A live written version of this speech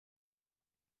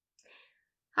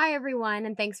Hi, everyone,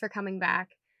 and thanks for coming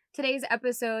back. Today's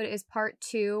episode is part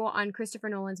 2 on Christopher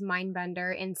Nolan's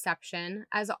mindbender, Inception.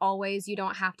 As always, you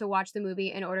don't have to watch the movie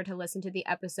in order to listen to the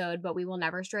episode, but we will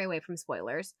never stray away from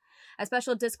spoilers. A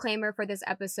special disclaimer for this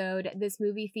episode, this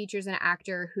movie features an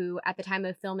actor who, at the time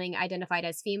of filming, identified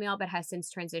as female but has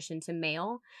since transitioned to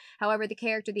male. However, the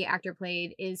character the actor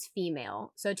played is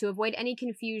female. So to avoid any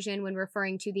confusion when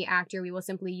referring to the actor, we will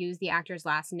simply use the actor's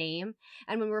last name.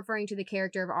 And when referring to the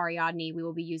character of Ariadne, we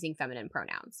will be using feminine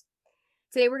pronouns.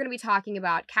 Today we're going to be talking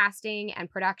about casting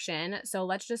and production, so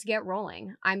let's just get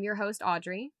rolling. I'm your host,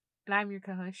 Audrey. And I'm your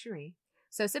co-host, Cherie.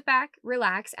 So sit back,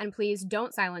 relax, and please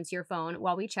don't silence your phone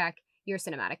while we check your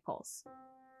cinematic pulse.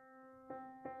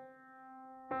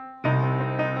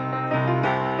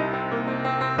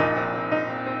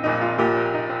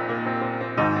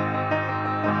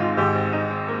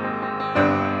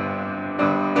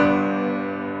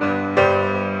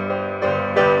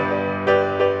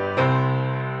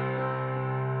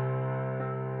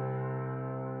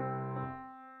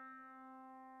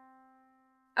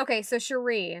 Okay, so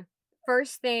Cherie,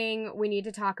 first thing we need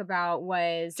to talk about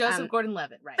was... Joseph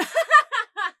Gordon-Levitt, right.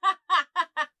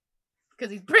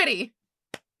 Because he's pretty.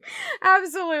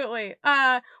 Absolutely.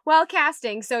 Well,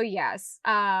 casting, so yes.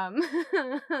 Another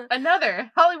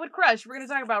Hollywood crush we're going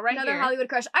to talk about Another Hollywood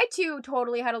crush. I, too,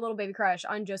 totally had a little baby crush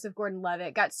on Joseph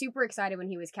Gordon-Levitt. Got super excited when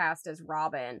he was cast as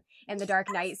Robin in the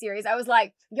Dark Knight series. I was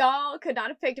like, y'all could not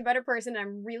have picked a better person.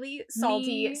 I'm really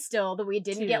salty still that we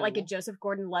didn't get, like, a Joseph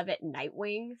Gordon-Levitt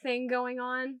Nightwing thing going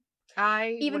on.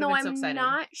 Even though I'm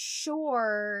not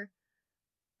sure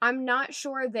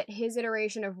that his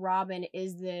iteration of Robin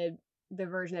is the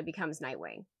version that becomes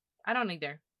Nightwing. I don't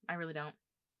either. I really don't.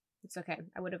 It's okay.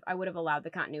 I would have allowed the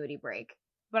continuity break.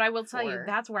 But I will tell you,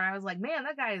 that's where I was like, man,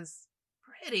 that guy's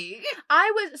pretty.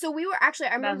 I remember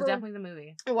that was definitely the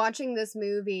movie. Watching this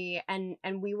movie, and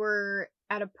we were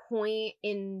at a point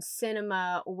in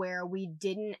cinema where we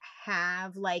didn't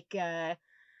have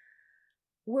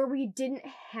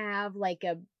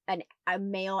a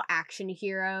male action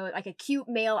hero, like a cute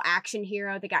male action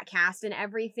hero that got cast and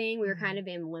everything. We were kind of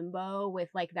in limbo with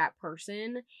like that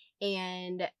person.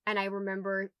 And I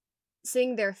remember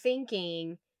sitting there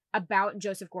thinking about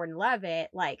Joseph Gordon-Levitt,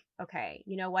 like, okay,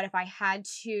 you know what? If I had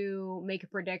to make a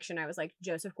prediction, I was like,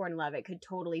 Joseph Gordon-Levitt could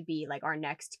totally be like our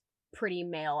next pretty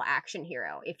male action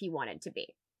hero if he wanted to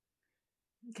be.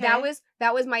 Okay.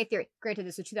 That was my theory. Granted,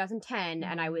 this was 2010,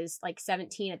 and I was like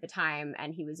 17 at the time,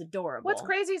 and he was adorable. What's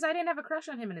crazy is I didn't have a crush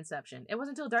on him in Inception. It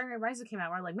wasn't until Dark Knight Rises came out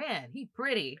where I was like, man, he's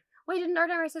pretty. Wait, didn't Dark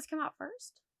Knight Rises come out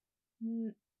first?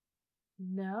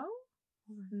 No?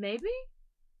 Maybe?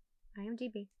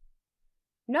 IMDb.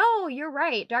 No, you're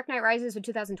right. Dark Knight Rises was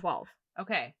 2012.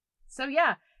 Okay. So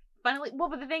yeah, finally. Well,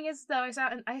 but the thing is, though,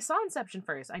 I saw Inception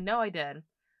first. I know I did,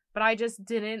 but I just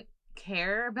didn't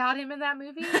care about him in that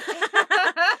movie. Well,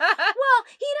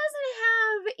 he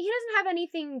doesn't have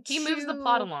anything he moves the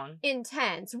plot along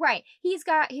intense, right? He's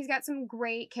got some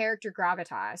great character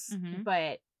gravitas,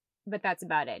 but that's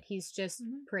about it. He's just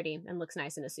pretty and looks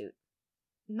nice in a suit.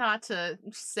 Not to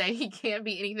say he can't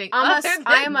be anything I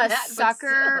am a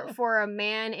sucker for a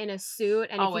man in a suit,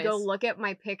 and always. If you go look at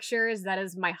my pictures, that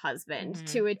is my husband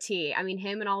to a T. I mean,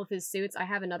 him and all of his suits. I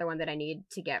have another one that I need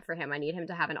to get for him. I need him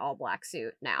to have an all-black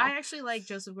suit now. I actually like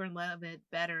Joseph Gordon-Levitt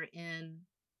better in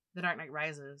The Dark Knight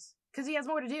Rises, because he has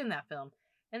more to do in that film.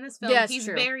 In this film, he's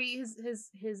true.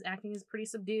 His acting is pretty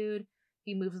subdued.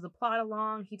 He moves the plot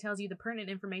along. He tells you the pertinent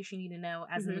information you need to know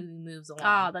as the movie moves along.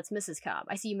 Oh, that's Mrs. Cobb.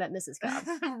 I see you met Mrs. Cobb.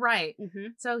 Right.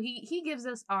 So he gives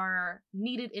us our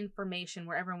needed information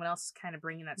where everyone else is kind of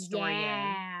bringing that story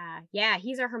in. Yeah,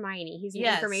 he's our Hermione. He's an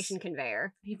information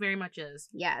conveyor. He very much is.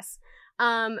 Yes.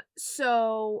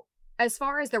 So as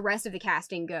far as the rest of the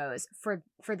casting goes for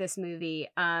this movie,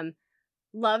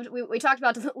 we talked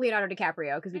about Leonardo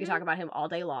DiCaprio because we could talk about him all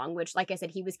day long, which, like I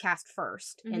said, he was cast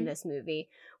first in this movie,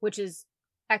 which is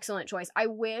excellent choice. I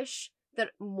wish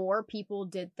that more people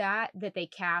did that they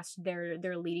cast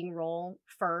their leading role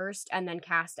first and then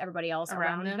cast everybody else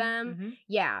around them.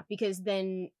 Yeah, because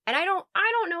then, and I don't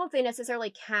know if they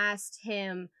necessarily cast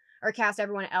him or cast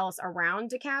everyone else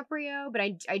around DiCaprio, but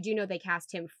I do know they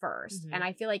cast him first. And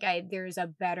I feel like there's a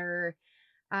better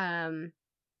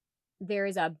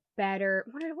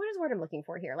what is the word I'm looking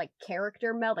for here? Like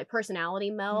character meld, like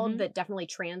personality meld that definitely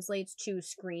translates to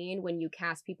screen when you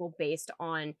cast people based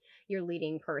on your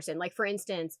leading person. Like, for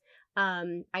instance,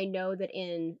 I know that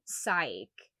in Psych,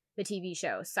 the TV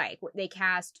show Psych, they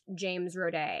cast James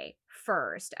Roday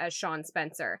first as Sean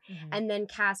Spencer and then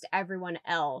cast everyone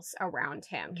else around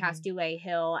him. Cast Dule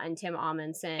Hill and Tim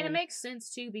Amundsen. And it makes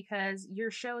sense too because your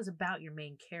show is about your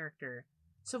main character.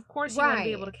 So of course you want to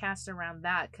be able to cast around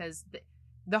that, because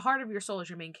the heart of your soul is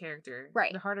your main character.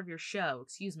 Right. The heart of your show,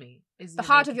 is the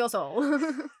heart of your soul.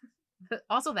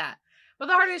 Also that. But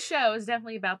the heart of the show is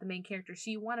definitely about the main character. So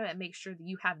you want to make sure that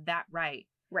you have that right.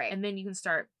 Right. And then you can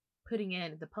start putting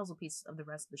in the puzzle pieces of the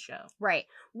rest of the show. Right.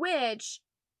 Which,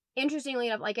 interestingly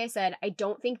enough, like I said, I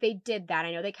don't think they did that.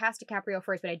 I know they cast DiCaprio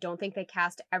first, but I don't think they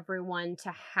cast everyone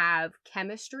to have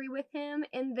chemistry with him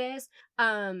in this.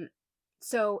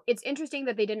 So it's interesting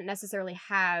that they didn't necessarily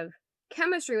have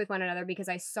chemistry with one another, because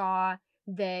I saw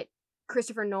that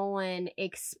Christopher Nolan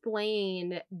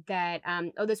explained that,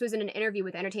 this was in an interview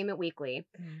with Entertainment Weekly.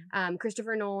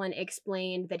 Christopher Nolan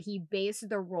explained that he based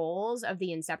the roles of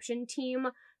the Inception team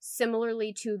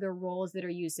similarly to the roles that are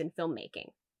used in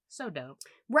filmmaking. So dope.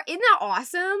 Right? Isn't that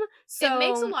awesome? So it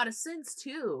makes a lot of sense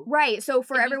too. Right. So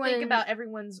for if everyone, you think about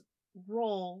everyone's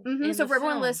role. So for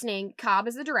everyone listening, Cobb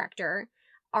is the director.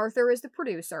 Arthur is the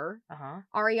producer.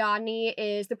 Ariadne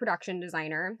is the production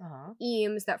designer.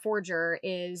 Eames, that forger,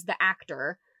 is the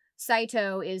actor.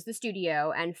 Saito is the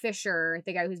studio. And Fisher,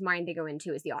 the guy whose mind they go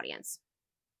into, is the audience.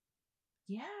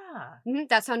 Yeah.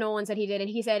 That's how Nolan said he did. And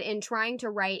he said, in trying to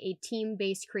write a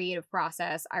team-based creative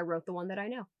process, I wrote the one that I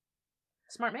know.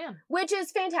 Smart man. Which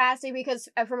is fantastic, because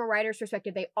from a writer's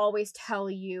perspective, they always tell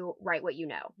you, write what you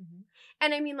know.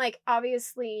 And I mean, like,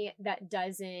 obviously, that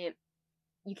doesn't...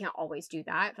 You can't always do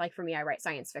that. Like, for me, I write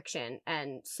science fiction,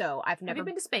 and so I've never... Have you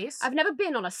been to space? I've never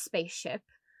been on a spaceship,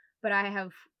 but I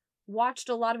have watched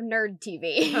a lot of nerd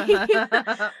TV.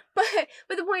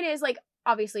 But the point is, like,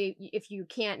 obviously, if you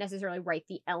can't necessarily write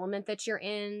the element that you're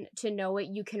in to know it,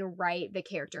 you can write the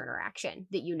character interaction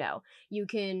that you know. You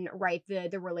can write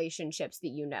the relationships that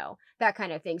you know, that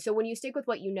kind of thing. So when you stick with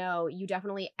what you know, you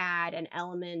definitely add an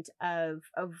element of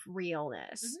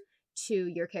realness to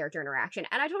your character interaction.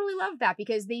 And I totally love that,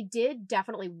 because they did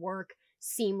definitely work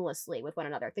seamlessly with one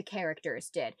another. The characters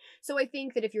did. So I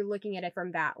think that if you're looking at it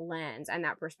from that lens and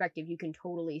that perspective, you can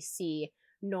totally see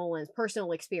Nolan's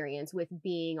personal experience with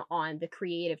being on the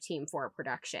creative team for a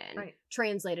production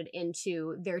translated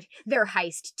into their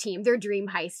heist team, their dream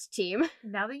heist team.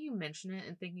 Now that you mention it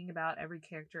and thinking about every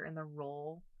character in the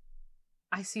role,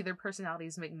 I see their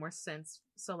personalities make more sense.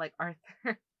 So like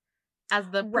Arthur as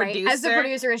the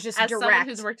producer is just as direct someone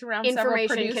who's worked around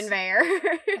information conveyor.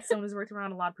 As someone who's worked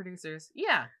around a lot of producers.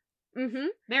 Yeah.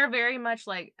 They're very much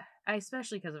like,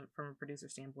 especially because of from a producer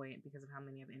standpoint, because of how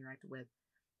many I've interacted with,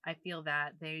 I feel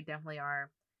that they definitely are,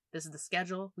 this is the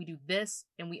schedule, we do this,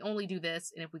 and we only do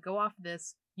this, and if we go off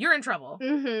this, you're in trouble.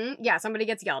 Yeah, somebody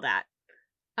gets yelled at.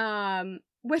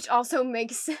 Which also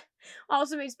makes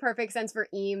perfect sense for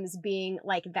Eames being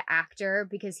like the actor,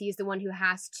 because he's the one who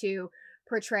has to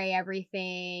portray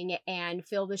everything and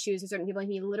fill the shoes of certain people, and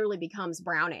he literally becomes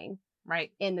Browning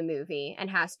in the movie and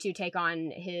has to take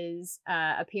on his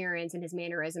appearance and his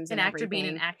mannerisms and everything. Being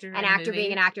an actor an actor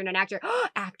being an actor and an actor.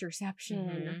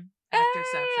 Actorception.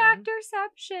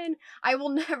 Actorception. I will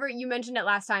never, you mentioned it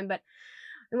last time, but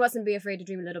you mustn't be afraid to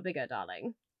dream a little bigger,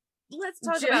 darling. Let's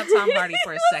talk about Tom Hardy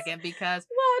for a second, because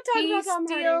he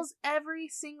steals every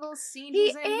single scene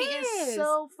he's in. He is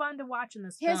so fun to watch in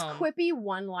this film. His quippy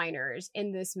one-liners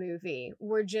in this movie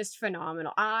were just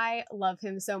phenomenal. I love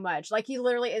him so much. Like, he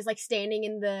literally is like standing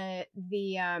in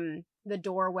the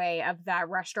doorway of that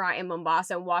restaurant in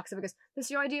Mombasa and walks up and goes, "This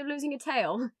is your idea of losing a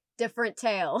tail? Different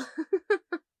tail."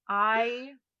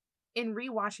 In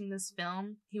rewatching this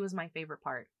film, he was my favorite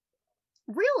part.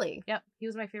 Really? Yep, he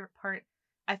was my favorite part.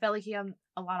 I felt like he had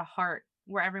a lot of heart,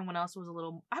 where everyone else was a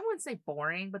little, I wouldn't say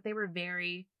boring, but they were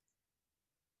very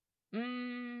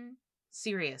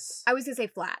serious. I was gonna say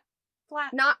flat.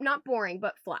 Not boring,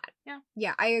 but flat.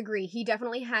 Yeah, I agree. He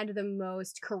definitely had the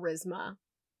most charisma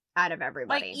out of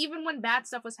everybody. Like, even when bad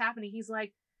stuff was happening, he's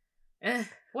like,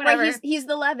 whatever. Right, he's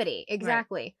the levity.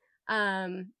 Exactly.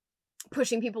 Right.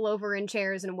 Pushing people over in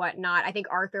chairs and whatnot. I think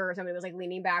Arthur or somebody was like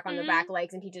leaning back on the back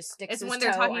legs, and he just sticks his toe under one. It's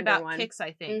when they're talking about kicks,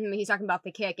 I think. He's talking about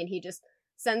the kick, and he just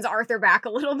sends Arthur back a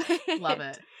little bit. Love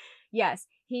it. Yes.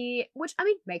 Which, I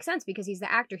mean, makes sense, because he's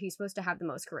the actor. He's supposed to have the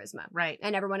most charisma. Right.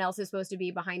 And everyone else is supposed to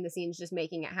be behind the scenes just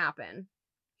making it happen.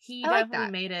 He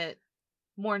definitely made it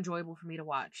more enjoyable for me to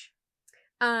watch.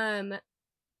 And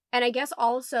I guess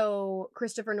also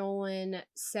Christopher Nolan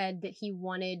said that he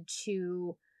wanted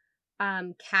to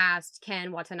cast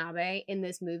Ken Watanabe in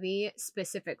this movie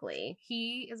specifically.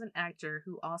 He is an actor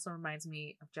who also reminds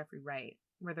me of Jeffrey Wright,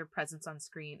 where their presence on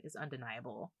screen is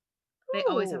undeniable. They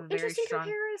always have a very strong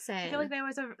comparison. I feel like they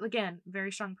always have, again,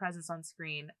 very strong presence on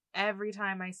screen. Every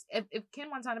time if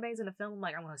Ken Watanabe is in a film, I'm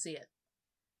like, I want to see it.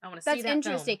 I want to see that That's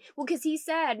interesting. film. Well, because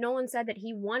Nolan said that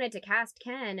he wanted to cast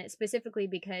Ken specifically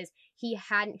because he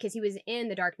was in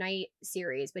the Dark Knight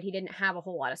series, but he didn't have a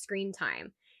whole lot of screen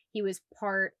time. He was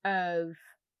part of...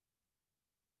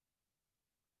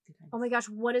 Oh my gosh,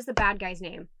 what is the bad guy's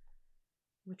name?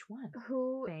 Which one?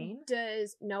 Who Bane?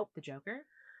 Nope. The Joker?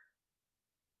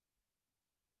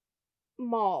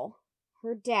 Maul.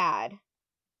 Her dad.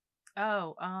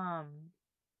 Oh,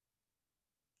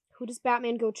 Who does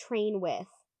Batman go train with?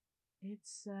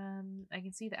 It's, I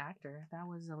can see the actor. That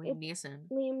was Liam Neeson.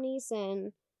 Liam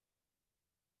Neeson.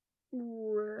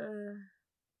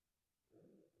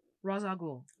 Ra's al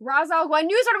Ghul. Ra's al Ghul. I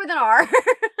knew it started with an R.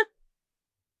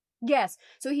 Yes.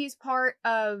 So he's part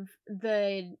of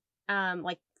the,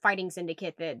 fighting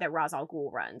syndicate that Ra's al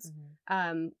Ghul runs.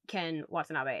 Mm-hmm. Ken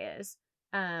Watanabe is.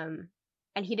 And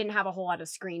he didn't have a whole lot of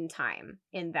screen time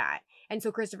in that. And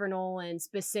so Christopher Nolan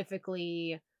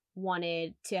specifically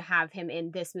wanted to have him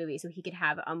in this movie so he could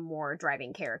have a more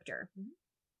driving character,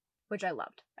 which I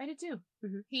loved. I did too.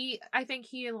 Mm-hmm. I think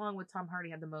he, along with Tom Hardy,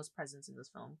 had the most presence in this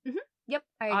film. Mm-hmm. Yep,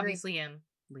 I agree. Obviously, and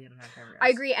Leonardo DiCaprio. I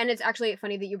agree, and it's actually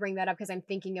funny that you bring that up because I'm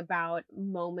thinking about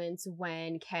moments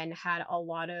when Ken had a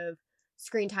lot of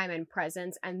screen time and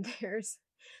presence, and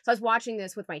So I was watching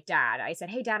this with my dad. I said,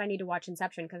 "Hey, Dad, I need to watch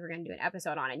Inception because we're going to do an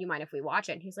episode on it. You mind if we watch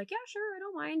it?" And he's like, "Yeah, sure, I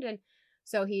don't mind." And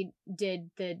so he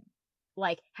did the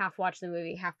half watch the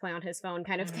movie, half play on his phone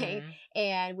kind of thing,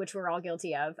 and which we're all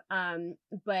guilty of.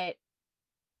 But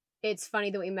it's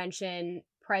funny that we mention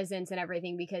presence and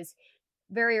everything because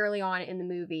very early on in the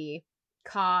movie,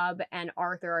 Cobb and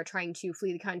Arthur are trying to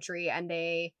flee the country and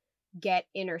they get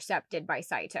intercepted by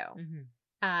Saito.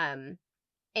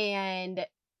 And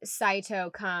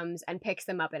Saito comes and picks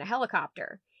them up in a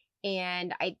helicopter,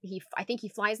 and I think he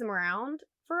flies them around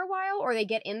for a while, or they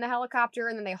get in the helicopter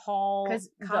and then they haul. Because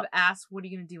Cobb asks, "What are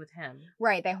you gonna do with him?"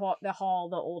 Right, they haul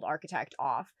the old architect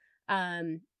off.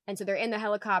 And so they're in the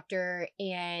helicopter,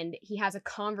 and he has a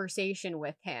conversation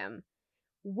with him,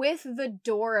 with the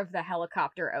door of the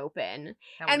helicopter open,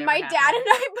 and my dad and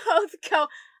I both go,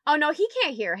 "Oh no, he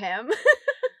can't hear him."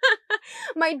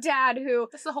 My dad, who...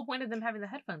 That's the whole point of them having the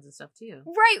headphones and stuff, too.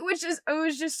 Right, it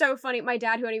was just so funny. My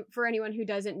dad, who, for anyone who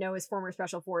doesn't know, is former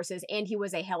Special Forces, and he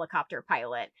was a helicopter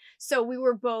pilot. So we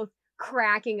were both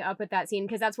cracking up at that scene,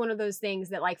 because that's one of those things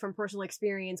that, from personal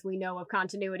experience, we know of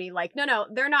continuity. No,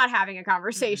 they're not having a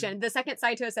conversation. The second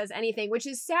Saito says anything, which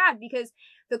is sad, because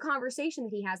the conversation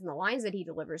that he has and the lines that he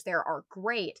delivers there are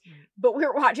great. But we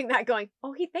were watching that going,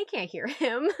 oh, they can't hear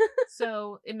him.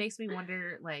 So it makes me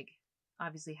wonder,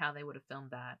 obviously how they would have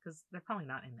filmed that, because they're probably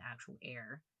not in the actual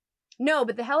air. No,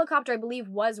 but the helicopter, I believe,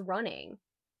 was running.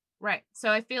 Right.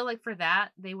 So I feel like for that,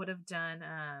 they would have done,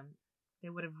 they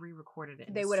would have re-recorded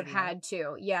it. They would have had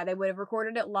to. Yeah, they would have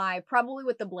recorded it live, probably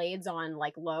with the blades on,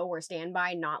 low or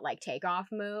standby, not, takeoff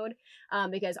mode.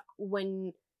 Because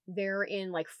when they're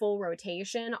in, full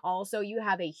rotation, also, you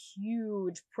have a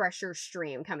huge pressure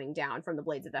stream coming down from the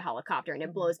blades of the helicopter, and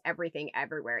it blows everything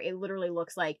everywhere. It literally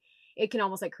looks like it can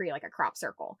almost create a crop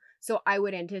circle. So I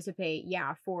would anticipate,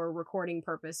 for recording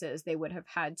purposes, they would have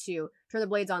had to turn the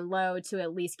blades on low to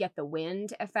at least get the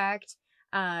wind effect,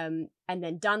 and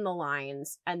then done the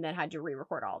lines, and then had to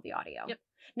re-record all the audio. Yep.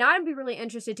 Now I'd be really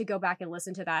interested to go back and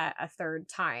listen to that a third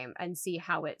time and see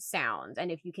how it sounds,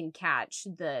 and if you can catch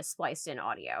the spliced in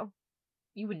audio.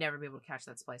 You would never be able to catch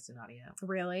that spliced in audio.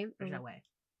 Really? There's no way.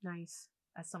 Nice.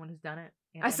 As someone who's done it.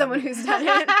 As someone who's done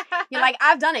it. You're like,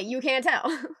 I've done it. You can't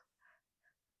tell.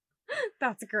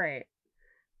 That's great.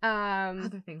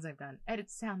 Other things I've done. Edit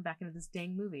sound back into this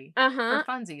dang movie. For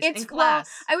funsies in class.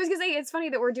 I was gonna say, it's funny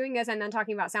that we're doing this and then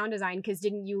talking about sound design, because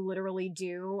didn't you literally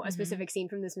do a specific scene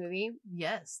from this movie?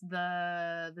 Yes.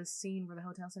 The scene where the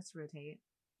hotel starts to rotate.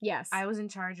 Yes. I was in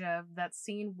charge of that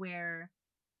scene where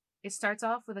it starts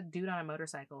off with a dude on a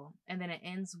motorcycle, and then it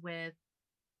ends with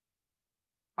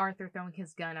Arthur throwing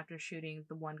his gun after shooting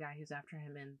the one guy who's after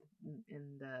him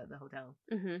in the hotel.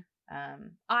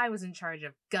 I was in charge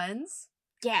of guns.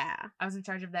 Yeah. I was in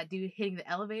charge of that dude hitting the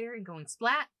elevator and going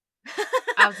splat.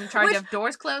 I was in charge of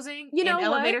doors closing and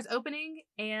elevators opening,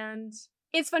 and...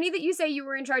 It's funny that you say you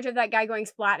were in charge of that guy going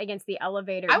splat against the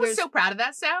elevator. I was so proud of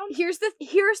that sound. Here's the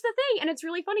thing, and it's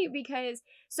really funny because,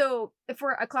 so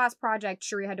for a class project,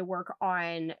 Sheree had to work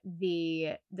on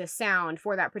the sound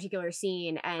for that particular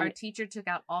scene, and our teacher took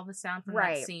out all the sound from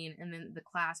that scene, and then the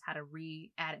class had to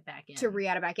re-add it back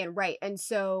in. Right. And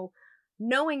so,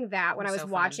 knowing that, when I was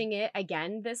watching it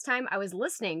again this time, I was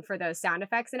listening for those sound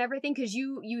effects and everything, because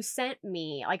you sent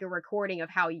me a recording of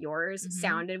how yours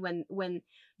sounded when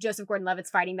Joseph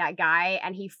Gordon-Levitt's fighting that guy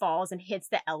and he falls and hits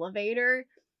the elevator.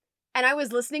 And I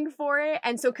was listening for it,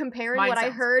 and so comparing Mine what I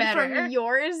sounds heard better. from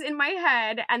yours in my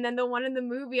head and then the one in the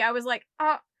movie, I was like,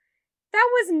 oh, that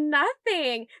was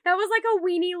nothing. That was like a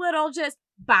weenie little just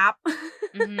bop.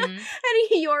 Mm-hmm. And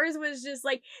yours was just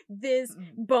like this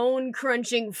bone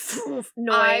crunching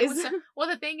noise. Well,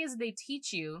 the thing is, they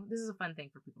teach you, this is a fun thing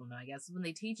for people to know, I guess, when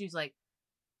they teach you, it's like,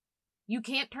 you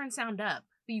can't turn sound up,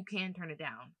 but you can turn it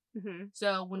down. Mm-hmm.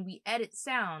 So when we edit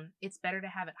sound, it's better to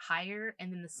have it higher,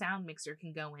 and then the sound mixer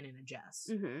can go in and adjust.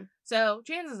 Mm-hmm. So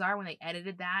chances are, when they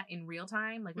edited that in real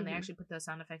time, like when Mm-hmm. they actually put those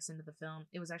sound effects into the film,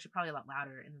 it was actually probably a lot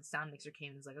louder, and the sound mixer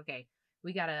came and was like, okay,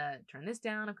 we gotta turn this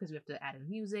down because we have to add in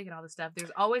music and all this stuff.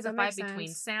 There's always a fight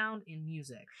between sound and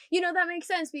music. You know, that makes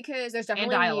sense because there's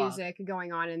definitely music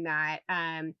going on in that.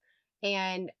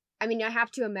 And I mean, I have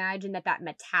to imagine that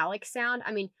metallic sound,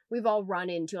 I mean, we've all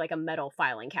run into like a metal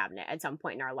filing cabinet at some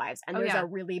point in our lives, and there's a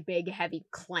really big, heavy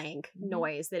clank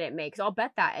noise that it makes. I'll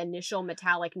bet that initial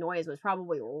metallic noise was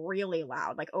probably really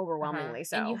loud, like overwhelmingly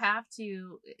so. And you have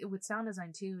to, with sound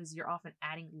design too, is you're often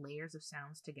adding layers of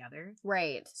sounds together.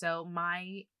 Right. So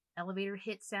my elevator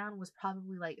hit sound was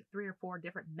probably like 3 or 4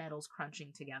 different metals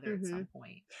crunching together at some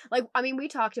point. Like, I mean, we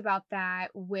talked about that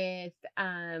with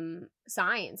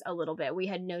Signs a little bit. We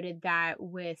had noted that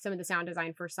with some of the sound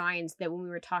design for Signs, that when we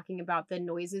were talking about the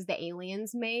noises the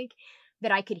aliens make,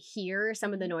 that I could hear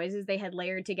some of the noises they had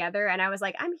layered together, and I was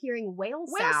like, I'm hearing whale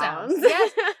sounds.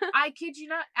 Yes. I kid you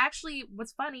not. Actually,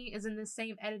 what's funny is in this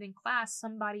same editing class,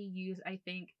 somebody used, I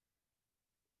think,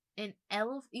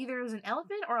 either it was an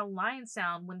elephant or a lion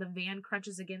sound when the van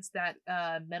crunches against that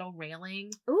metal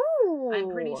railing. Ooh. I'm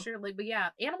pretty sure, but yeah,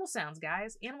 animal sounds,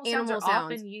 guys. Animal sounds are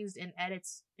often used in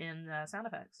edits in sound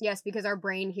effects. Yes, because our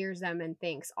brain hears them and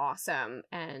thinks awesome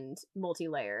and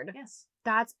multi-layered. Yes.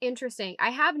 That's interesting.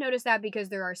 I have noticed that because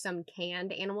there are some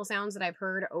canned animal sounds that I've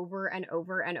heard over and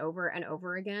over and over and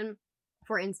over again.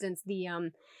 For instance,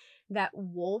 the that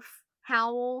wolf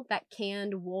howl, that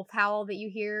canned wolf howl that you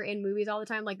hear in movies all the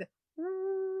time, like the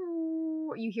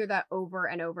you hear that over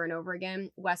and over and over again.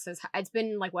 It's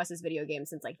been like Wes's video game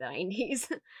since like the 90s.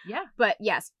 Yeah. But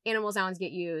yes, animal sounds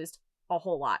get used a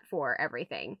whole lot for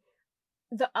everything.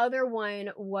 The other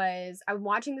one was, I'm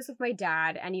watching this with my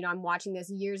dad, and I'm watching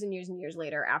this years and years and years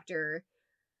later after.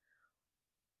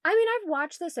 I mean, I've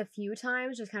watched this a few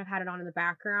times, just kind of had it on in the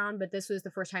background, but this was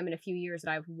the first time in a few years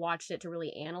that I've watched it to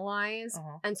really analyze.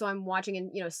 And so I'm watching,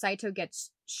 and Saito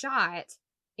gets shot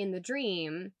in the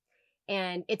dream,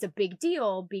 and it's a big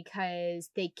deal because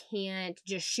they can't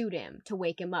just shoot him to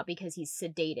wake him up because he's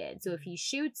sedated. So if he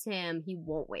shoots him, he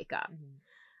won't wake up.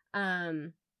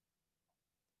 And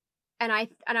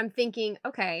I'm thinking,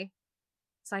 okay,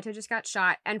 Saito just got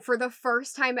shot, and for the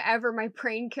first time ever, my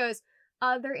brain goes,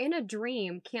 they're in a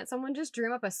dream. Can't someone just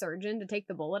dream up a surgeon to take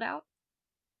the bullet out?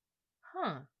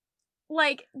 Huh.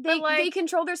 Like, they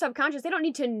control their subconscious. They don't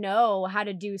need to know how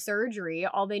to do surgery.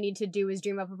 All they need to do is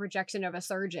dream up a projection of a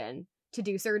surgeon to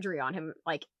do surgery on him,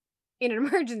 like, in an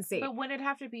emergency. But wouldn't it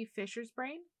have to be Fisher's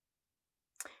brain?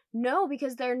 No,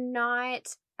 because they're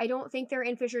not... I don't think they're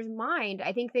in Fisher's mind.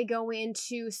 I think they go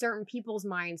into certain people's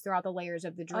minds throughout the layers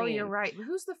of the dream. Oh, you're right. But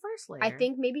who's the first layer? I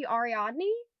think maybe Ariadne,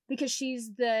 because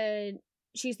she's the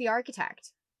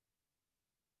architect.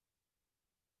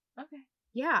 Okay.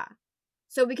 Yeah.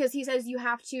 So because he says you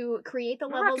have to create the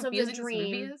levels of the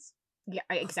dream. Yeah,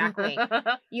 exactly.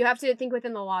 You have to think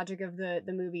within the logic of the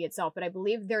movie itself, but I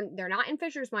believe they're not in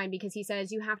Fisher's mind because he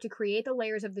says you have to create the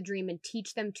layers of the dream and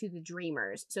teach them to the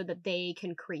dreamers so that they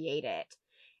can create it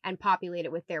and populate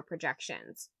it with their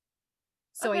projections.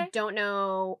 So okay. I don't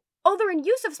know. Oh, they're in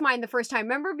Yusuf's mind the first time,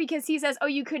 remember? Because he says, oh,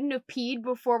 you couldn't have peed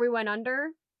before we went under?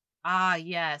 Ah,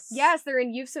 yes. Yes, they're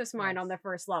in Yusuf's mind on the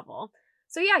first level.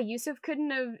 So yeah, Yusuf couldn't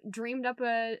have dreamed up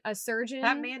a surgeon.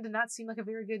 That man did not seem like a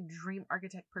very good dream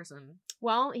architect person.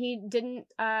 Well, he didn't,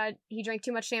 he drank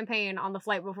too much champagne on the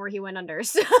flight before he went under,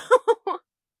 so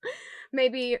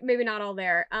maybe not all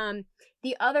there.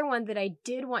 The other one that I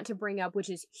did want to bring up, which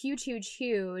is huge,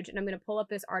 and I'm going to pull up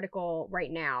this article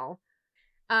right now.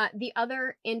 The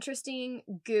other interesting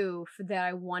goof that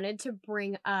I wanted to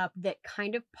bring up that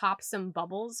kind of pops some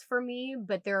bubbles for me,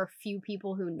 but there are few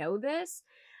people who know this.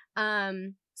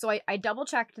 So I double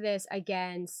checked this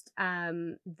against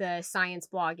the science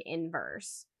blog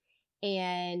Inverse,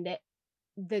 and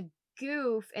the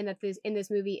goof in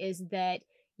this movie is that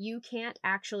you can't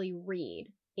actually read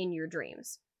in your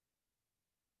dreams.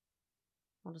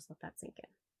 I'll just let that sink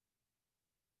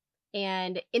in.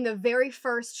 And in the very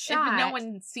first shot... No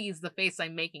one sees the face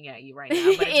I'm making at you right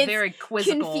now, but it's very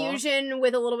quizzical. Confusion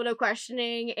with a little bit of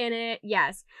questioning in it,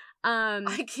 yes.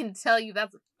 I can tell you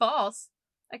that's false.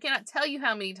 I cannot tell you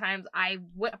how many times I've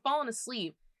fallen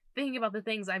asleep thinking about the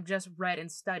things I've just read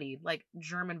and studied, like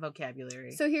German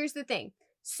vocabulary. So here's the thing.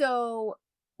 So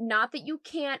not that you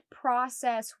can't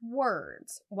process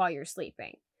words while you're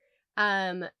sleeping.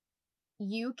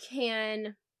 You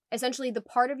can, essentially the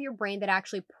part of your brain that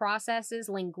actually processes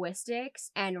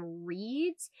linguistics and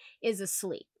reads is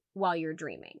asleep while you're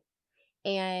dreaming.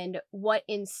 And what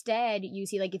instead you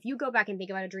see, like if you go back and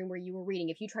think about a dream where you were reading,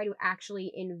 if you try to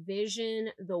actually envision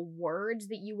the words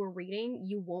that you were reading,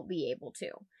 you won't be able to.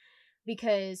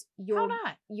 Because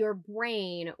your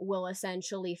brain will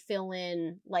essentially fill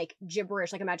in like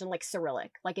gibberish, like imagine like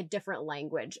Cyrillic, like a different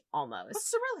language almost.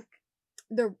 What's Cyrillic?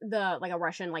 The like a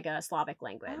Russian, like a Slavic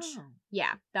language. Oh.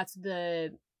 Yeah, that's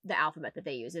the alphabet that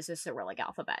they use. Is a Cyrillic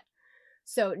alphabet.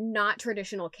 So not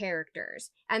traditional characters.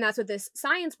 And that's what this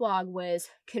science blog was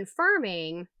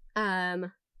confirming.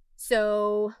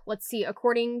 So let's see,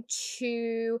 according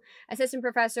to assistant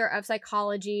professor of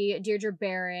psychology, Deirdre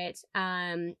Barrett,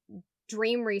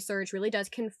 dream research really does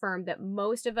confirm that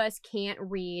most of us can't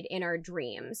read in our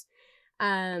dreams.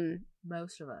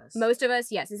 Most of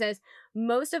us, yes. It says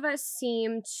most of us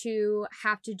seem to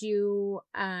have to do,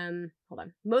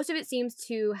 most of it seems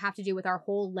to have to do with our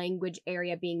whole language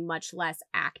area being much less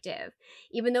active.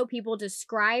 Even though people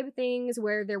describe things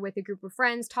where they're with a group of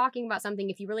friends talking about something,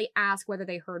 if you really ask whether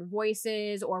they heard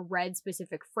voices or read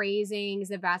specific phrasings,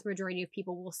 the vast majority of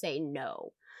people will say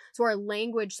no. So our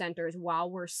language centers while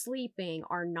we're sleeping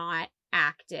are not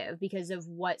active because of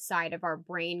what side of our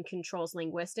brain controls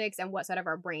linguistics and what side of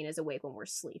our brain is awake when we're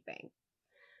sleeping.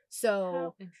 So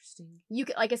how interesting. You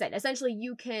can, like I said, essentially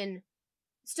you can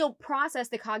still process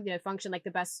the cognitive function. Like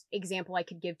the best example I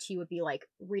could give to you would be like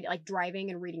driving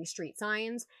and reading street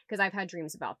signs, because I've had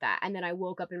dreams about that. And then I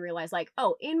woke up and realized like,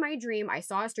 oh, in my dream I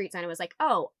saw a street sign and was like,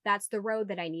 oh, that's the road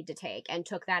that I need to take, and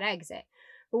took that exit.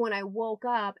 But when I woke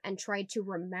up and tried to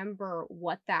remember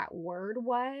what that word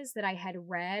was that I had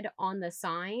read on the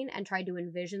sign and tried to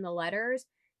envision the letters,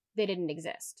 they didn't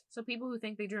exist. So people who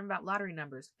think they dream about lottery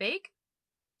numbers, fake?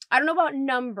 I don't know about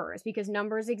numbers, because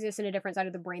numbers exist in a different side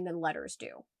of the brain than letters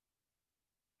do.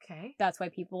 Okay. That's why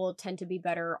people tend to be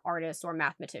better artists or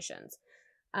mathematicians.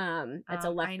 It's a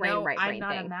left brain, right brain thing.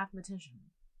 I'm not a mathematician.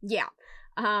 Yeah.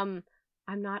 I'm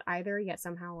not either, yet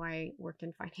somehow I worked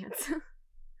in finance.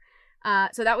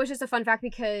 So that was just a fun fact,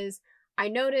 because I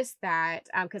noticed that,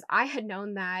 because I had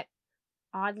known that,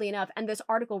 oddly enough, and this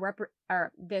article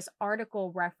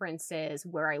references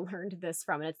where I learned this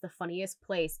from, and it's the funniest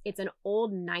place. It's an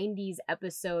old 90s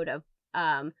episode of,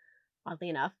 oddly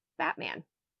enough, Batman.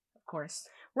 Of course.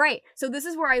 Right. So this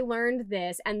is where I learned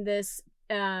this, and this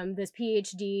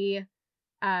PhD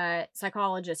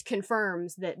psychologist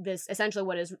confirms that this, essentially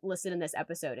what is listed in this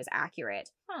episode, is accurate.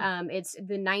 Huh. It's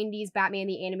the 90s Batman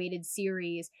the Animated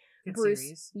Series. Good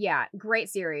series. Yeah, great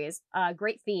series.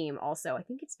 Great theme also. I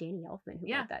think it's Danny Elfman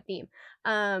who wrote that theme.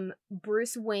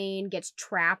 Bruce Wayne gets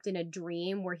trapped in a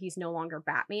dream where he's no longer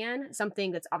Batman.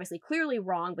 Something that's obviously clearly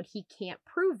wrong, but he can't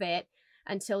prove it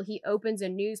until he opens a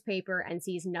newspaper and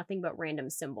sees nothing but random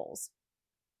symbols.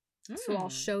 So I'll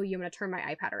show you. I'm going to turn my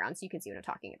iPad around so you can see what I'm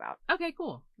talking about. Okay,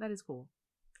 cool. That is cool.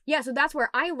 Yeah, so that's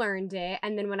where I learned it.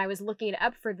 And then when I was looking it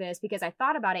up for this, because I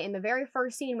thought about it in the very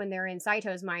first scene when they're in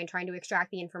Saito's mind trying to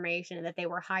extract the information that they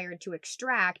were hired to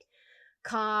extract,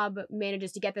 Cobb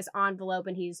manages to get this envelope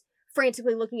and he's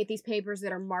frantically looking at these papers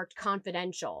that are marked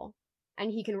confidential.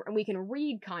 And we can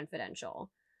read confidential.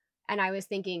 And I was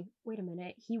thinking, wait a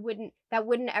minute, that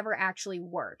wouldn't ever actually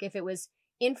work. If it was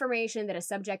information that a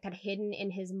subject had hidden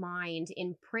in his mind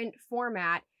in print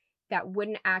format, that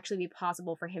wouldn't actually be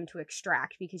possible for him to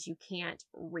extract, because you can't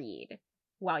read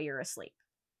while you're asleep.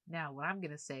 Now, what I'm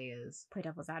going to say is... Play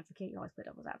devil's advocate. You always play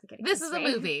devil's advocate. This is a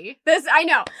movie. I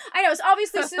know. So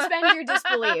obviously suspend your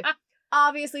disbelief.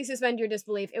 Obviously suspend your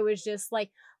disbelief. It was just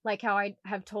like how I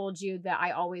have told you that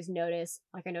I always notice,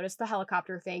 like I noticed the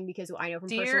helicopter thing because I know from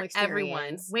personal experience.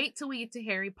 Everyone, wait till we get to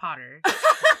Harry Potter.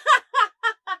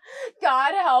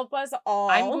 God help us all.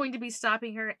 I'm going to be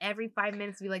stopping her every 5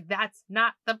 minutes and be like, that's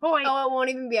not the point. Oh, it won't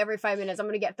even be every 5 minutes. I'm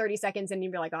going to get 30 seconds and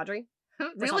you'll be like, Audrey,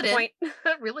 reel it in.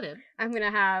 Reel it in. I'm going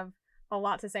to have a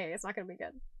lot to say. It's not going to be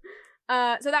good.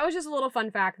 So that was just a little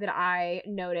fun fact that I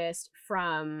noticed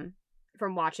from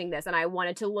watching this, and I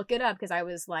wanted to look it up because I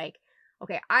was like,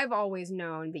 okay, I've always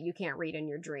known that you can't read in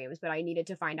your dreams, but I needed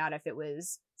to find out if it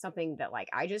was something that like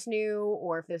I just knew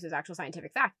or if this is actual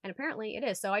scientific fact. And apparently it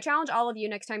is. So I challenge all of you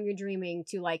next time you're dreaming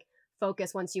to like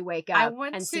focus once you wake up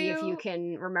and see if you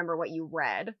can remember what you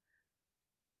read.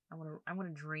 I want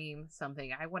to dream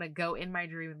something. I want to go in my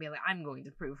dream and be like, I'm going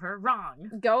to prove her wrong.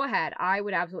 Go ahead. I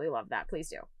would absolutely love that. Please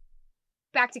do.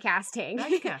 Back to casting. Back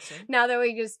to casting. Now that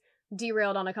we just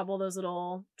derailed on a couple of those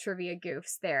little trivia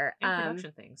goofs there. And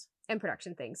production things. And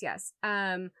production things, yes.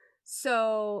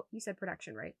 So you said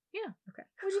production, right? Yeah. Okay.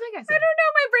 What did you think I said? I don't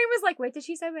know. My brain was like, wait, did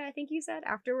she say what I think you said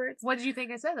afterwards? What did you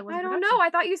think I said? That wasn't I don't production. know. I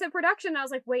thought you said production. I was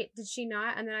like, wait, did she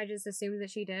not? And then I just assumed that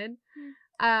she did.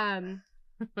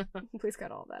 Please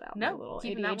cut all that out. No, my little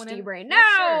keeping that one ADHD in. brain. Yeah,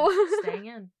 No, sure. Staying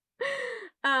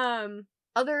in.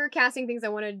 Other casting things I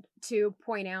wanted to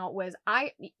point out was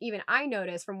I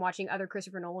noticed from watching other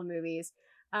Christopher Nolan movies.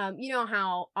 You know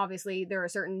how obviously there are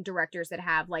certain directors that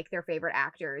have like their favorite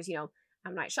actors. You know,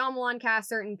 M. Night Shyamalan casts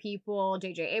certain people.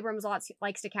 J.J. Abrams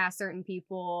likes to cast certain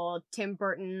people. Tim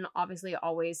Burton obviously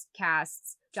always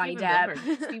casts Johnny Depp.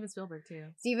 Steven Spielberg too.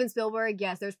 Steven Spielberg,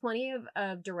 yes. There's plenty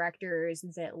of directors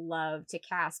that love to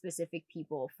cast specific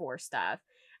people for stuff.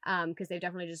 Because they've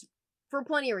definitely just, for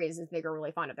plenty of reasons, they're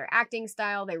really fond of their acting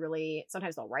style.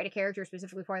 Sometimes they'll write a character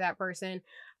specifically for that person.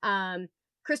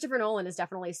 Christopher Nolan is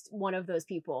definitely one of those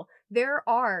people. There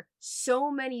are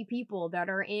so many people that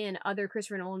are in other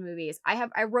Christopher Nolan movies.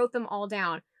 I wrote them all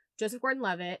down. Joseph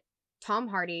Gordon-Levitt, Tom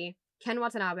Hardy, Ken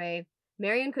Watanabe,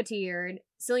 Marion Cotillard,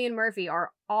 Cillian Murphy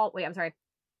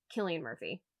Cillian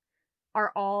Murphy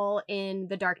are all in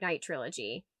the Dark Knight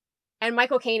trilogy. And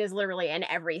Michael Caine is literally in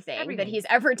everything that he's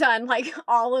ever done, like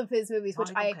all of his movies,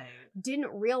 which I didn't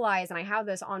realize, and I have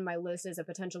this on my list as a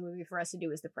potential movie for us to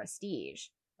do, is The Prestige.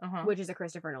 Which is a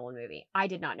Christopher Nolan movie. I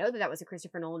did not know that was a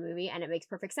Christopher Nolan movie, and it makes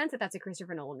perfect sense that that's a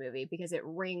Christopher Nolan movie because it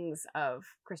rings of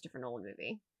Christopher Nolan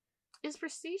movie. Is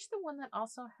Prestige the one that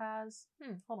also has...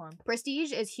 hold on.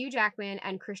 Prestige is Hugh Jackman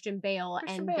and Christian Bale,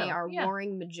 they are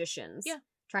warring magicians. Yeah.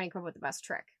 Trying to come up with the best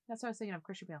trick. That's what I was thinking of,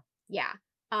 Christian Bale. Yeah.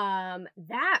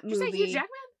 That movie... Did you say Hugh Jackman?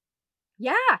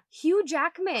 Yeah, Hugh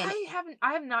Jackman.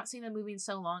 I have not seen that movie in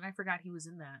so long. I forgot he was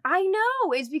in that. I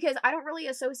know. It's because I don't really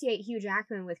associate Hugh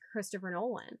Jackman with Christopher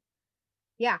Nolan.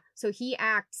 Yeah, so he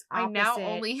acts opposite I now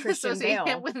only Christian associate Bale.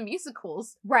 him with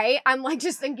musicals. Right? I'm like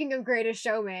just thinking of Greatest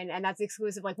Showman, and that's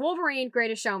exclusive. Like Wolverine,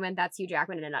 Greatest Showman, that's Hugh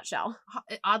Jackman in a nutshell.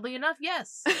 Oddly enough,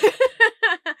 yes.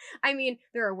 I mean,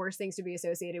 there are worse things to be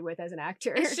associated with as an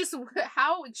actor. It's just,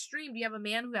 how extreme do you have a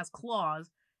man who has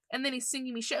claws, and then he's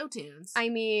singing me show tunes? I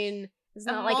mean... It's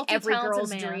not like every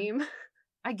girl's dream.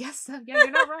 I guess so. Yeah,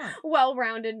 you're not wrong.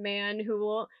 Well-rounded man who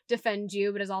will defend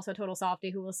you, but is also a total softie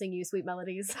who will sing you sweet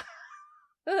melodies.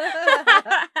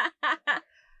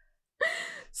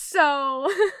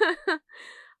 So,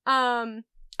 I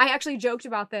actually joked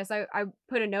about this. I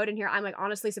put a note in here. I'm like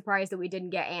honestly surprised that we didn't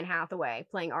get Anne Hathaway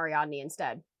playing Ariadne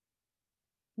instead.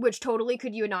 Which totally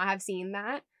could you not have seen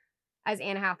that as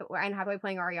Anne Hathaway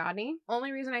playing Ariadne?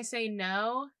 Only reason I say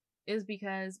no is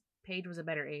because Paige was a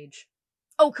better age.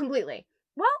 Oh, completely.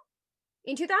 Well,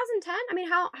 in 2010, I mean,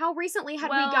 how recently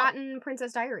had we gotten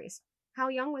Princess Diaries? How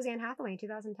young was Anne Hathaway in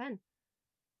 2010?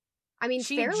 I mean,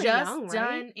 fairly young,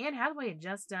 right? Anne Hathaway had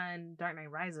just done Dark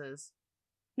Knight Rises.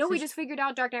 No, we just figured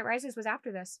out Dark Knight Rises was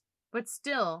after this. But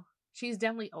still, she's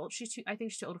definitely old. I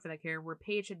think she's too old for that character. Where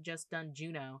Paige had just done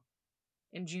Juno,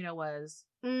 and Juno was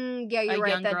yeah, you're right.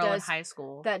 Young girl in high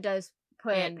school. That does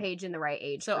put Paige in the right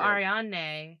age. So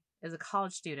Ariadne is a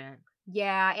college student.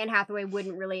 Yeah, Anne Hathaway would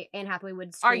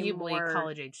arguably more,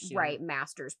 college age student. Right,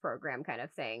 master's program kind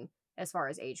of thing as far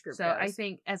as age group goes. So I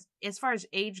think as far as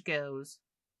age goes,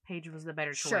 Paige was the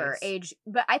better choice. Sure, age,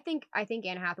 but I think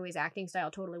Anne Hathaway's acting style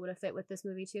totally would have fit with this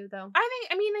movie too, though. I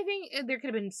think there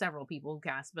could have been several people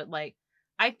cast, but like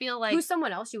I feel like who's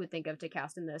someone else you would think of to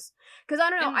cast in this? Because I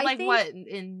don't know. I think what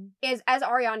as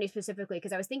Ariadne specifically,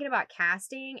 because I was thinking about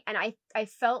casting, and I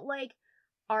felt like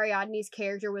Ariadne's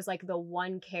character was like the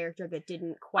one character that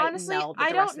didn't quite meld with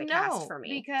the rest of the cast for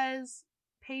me. Because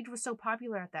Paige was so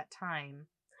popular at that time.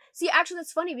 See, actually,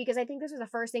 that's funny because I think this was the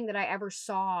first thing that I ever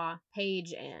saw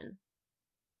Paige in.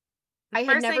 I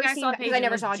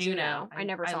never saw Juno. I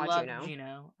never saw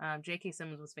Juno. J.K.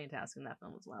 Simmons was fantastic in that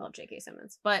film as well. I love J.K.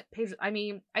 Simmons. But Paige,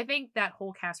 I think that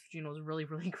whole cast for Juno was really,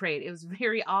 really great. It was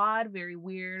very odd, very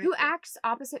weird. Who acts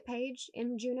opposite Paige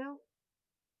in Juno?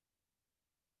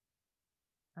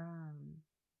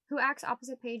 Who acts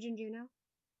opposite Paige in Juno?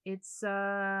 It's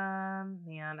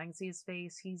man, I can see his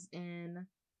face. He's in.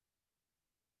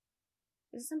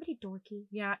 Is it somebody dorky?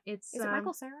 Yeah, is it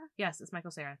Michael Cera? Yes, it's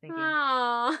Michael Cera. Thank you.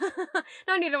 Oh,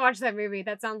 now I need to watch that movie.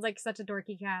 That sounds like such a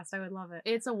dorky cast. I would love it.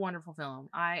 It's a wonderful film.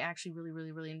 I actually really,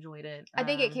 really, really enjoyed it. I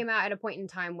think it came out at a point in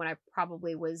time when I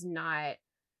probably was not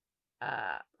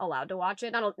allowed to watch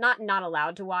it. Not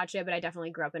allowed to watch it, but I definitely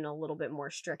grew up in a little bit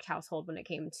more strict household when it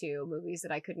came to movies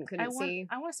that I couldn't see.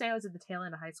 I want to say I was at the tail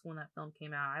end of high school when that film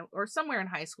came out, or somewhere in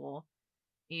high school,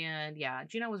 and yeah,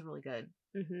 Juno was really good.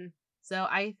 Mm-hmm. So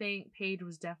I think Paige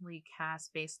was definitely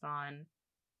cast based on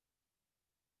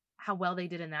how well they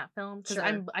did in that film. Because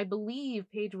I believe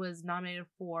Paige was nominated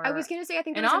for. I was gonna say I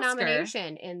think there was a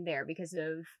nomination in there because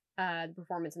of the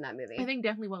performance in that movie. I think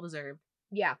definitely well deserved.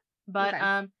 Yeah, but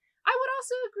I would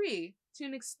also agree to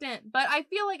an extent, but I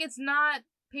feel like it's not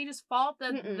Paige's fault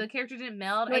that the character didn't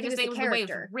meld. No, I just think it was the way it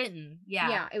was written.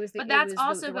 Yeah, it was. But that's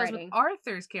also goes with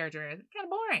Arthur's character. Kind of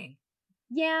boring.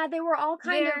 Yeah, they were all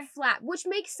kind of flat, which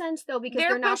makes sense though because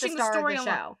they're not the star of the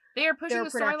show. They are pushing the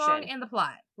story along and the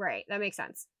plot. Right, that makes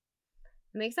sense.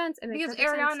 It makes sense. Because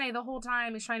Ariane the whole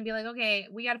time is trying to be like, okay,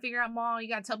 we got to figure out Maul. You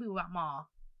got to tell people about Maul.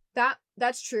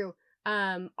 That's true.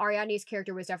 Ariadne's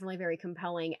character was definitely very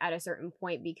compelling at a certain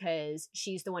point because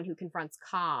she's the one who confronts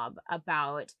Cobb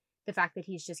about the fact that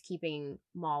he's just keeping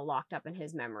Maul locked up in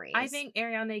his memories. I think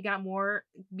Ariane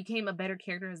became a better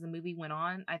character as the movie went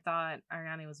on. I thought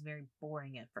Ariane was very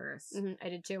boring at first. I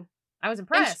did too. I was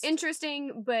impressed.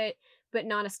 Interesting, but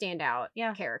not a standout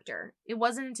character. It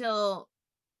wasn't until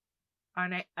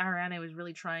Ariane was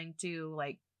really trying to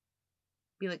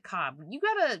be like, Cobb, you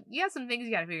got some things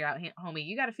you gotta figure out, homie.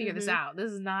 You gotta figure this out.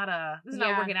 This is not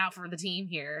working out for the team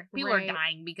here. People are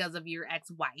dying because of your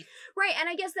ex-wife. Right, and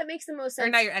I guess that makes the most sense.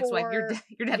 Or not your ex-wife,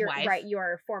 your dead wife. Right,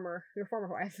 your former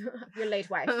wife. Your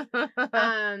late wife.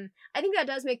 I think that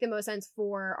does make the most sense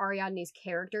for Ariadne's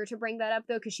character to bring that up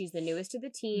though, because she's the newest to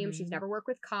the team. She's never worked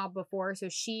with Cobb before, so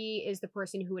she is the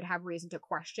person who would have reason to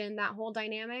question that whole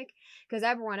dynamic, because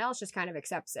everyone else just kind of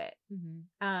accepts it.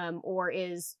 Or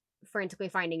is frantically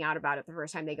finding out about it the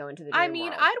first time they go into the dream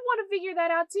world. I'd want to figure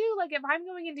that out too. Like, if I'm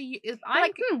going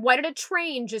into, why did a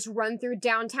train just run through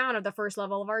downtown at the first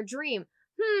level of our dream?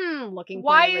 Looking.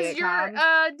 Why is your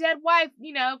dead wife,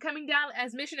 coming down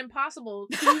as Mission Impossible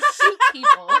to shoot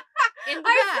people?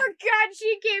 I forgot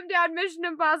she came down Mission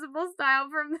Impossible style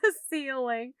from the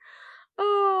ceiling.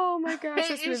 Oh my gosh,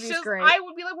 this movie's great. I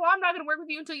would be like, well, I'm not going to work with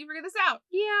you until you figure this out.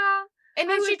 Yeah. And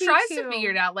then she tries to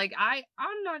figure it out. Like, I'm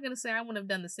not going to say I would have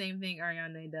done the same thing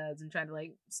Ariane does and try to,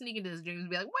 sneak into his dreams and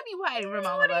be like, what are you hiding from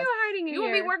all of us? What are you hiding in here? You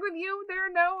want me to work with you?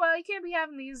 You can't be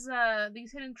having these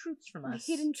hidden truths from us.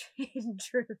 Hidden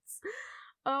truths.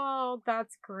 Oh,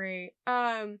 that's great.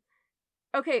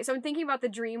 Okay, so I'm thinking about the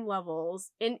dream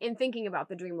levels. In thinking about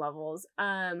the dream levels,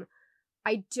 I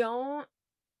don't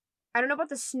know about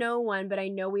the snow one, but I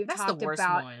know we've talked about... That's the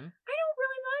worst one.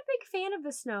 Fan of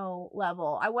the snow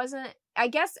level. I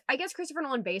guess Christopher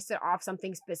Nolan based it off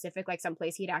something specific, like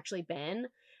someplace he'd actually been.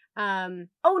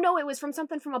 Oh no, it was from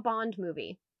something from a Bond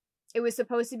movie. It was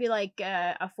supposed to be like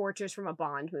a fortress from a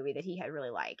Bond movie that he had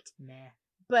really liked. Nah.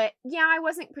 But yeah, I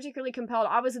wasn't particularly compelled.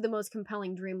 Obviously the most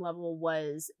compelling dream level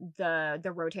was the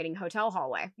rotating hotel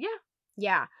hallway.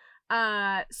 Yeah.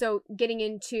 So getting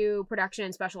into production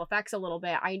and special effects a little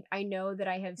bit, I know that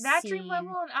I have that seen... dream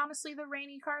level and honestly the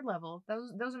rainy card level.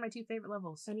 Those are my two favorite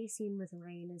levels. Any scene with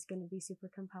rain is going to be super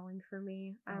compelling for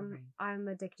me. I'm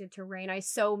addicted to rain. I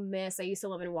used to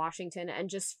live in Washington, and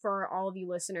just for all of you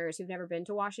listeners who've never been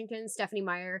to Washington, Stephanie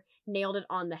Meyer nailed it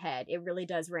on the head. It really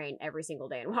does rain every single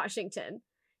day in Washington,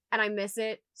 and I miss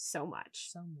it so much.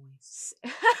 So moist.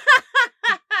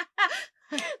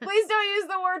 Please don't use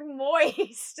the word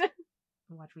moist.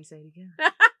 Watch me say it again.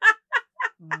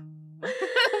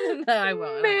 No, I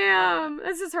won't. Ma'am,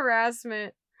 this is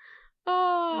harassment.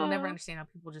 Oh. I'll never understand how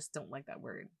people just don't like that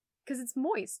word. Because it's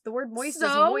moist. The word moist is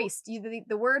moist.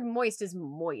 The word moist is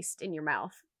moist in your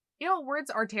mouth. You know what words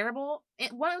are terrible?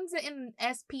 One's in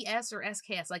SPS or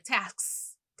SKS, like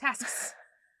tasks.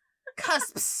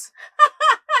 Cusps.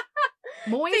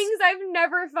 Moist. Things I've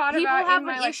never thought people about have in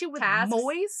my an issue with tasks.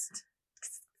 Moist.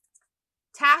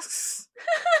 Tasks.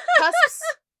 Cusps.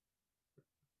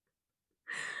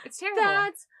 It's terrible.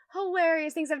 That's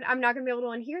hilarious. Things I'm not going to be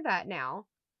able to unhear that now.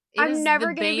 I'm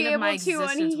never going to be able to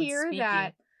unhear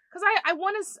that. Because I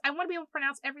want to be able to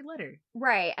pronounce every letter.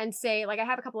 Right, and say, I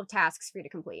have a couple of tasks for you to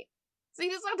complete. See,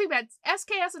 that's not too bad.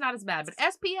 SKS is not as bad, but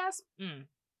SPS,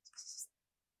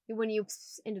 When you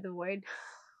into the void.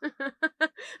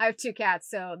 I have 2 cats,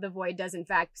 so the void does in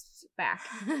fact back.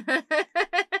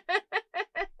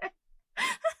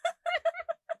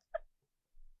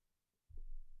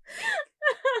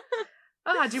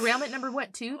 Derailment number 2,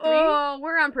 3? Oh,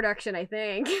 we're on production, I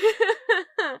think.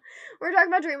 We're talking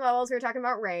about dream levels. We're talking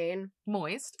about rain.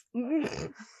 Moist.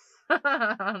 I'm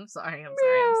sorry.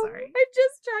 I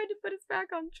just tried to put us back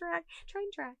on track. Train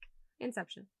track.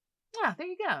 Inception. Yeah, there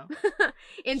you go.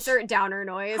 Insert downer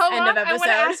noise. Hold End on, of episode. I want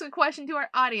to ask a question to our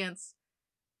audience.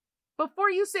 Before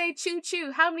you say choo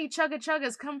choo, how many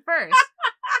chuggas come first?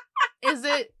 Is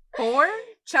it 4?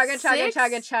 Chugga, 6,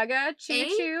 chugga, choo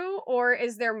choo, or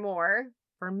is there more?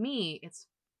 For me, it's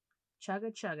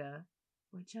chugga,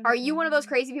 Are you one of those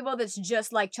crazy people that's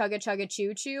just like chugga chugga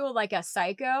choo choo, like a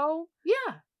psycho?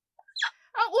 Yeah.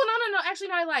 Oh, well, no. Actually,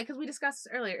 no, I lied, because we discussed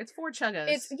this earlier. It's 4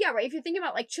 chuggas. Yeah, right. If you think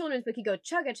about, like, children's book, you go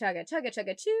chugga chugga, chugga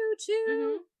chugga choo choo.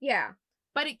 Mm-hmm. Yeah.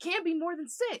 But it can't be more than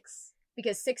 6.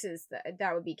 Because 6 is,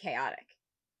 that would be chaotic.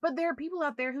 But there are people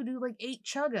out there who do, like, 8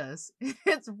 chuggas.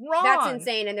 It's wrong. That's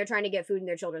insane, and they're trying to get food in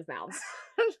their children's mouths.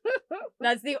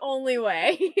 That's the only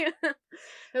way.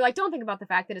 They're like, don't think about the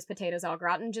fact that it's potatoes au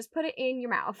gratin, just put it in your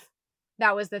mouth.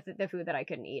 That was the food that I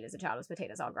couldn't eat as a child, was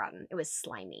potatoes au gratin. It was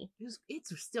slimy.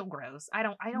 It's still gross. I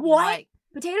don't what? Like...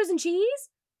 Potatoes and cheese?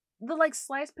 The, like,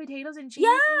 sliced potatoes and cheese?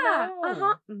 Yeah! No.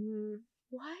 Uh-huh. Mm-hmm.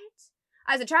 What?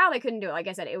 As a child, I couldn't do it. Like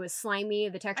I said, it was slimy.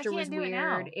 The texture was weird.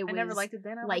 I never liked it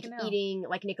then. I like eating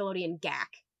like Nickelodeon gack.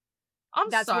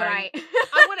 That's sorry. What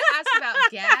I want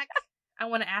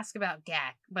to ask about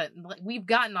gack. But we've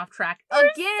gotten off track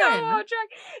again. So off track.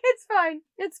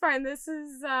 It's fine. This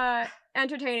is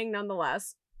entertaining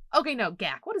nonetheless. Okay, no,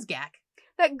 gack. What is gack?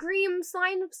 That green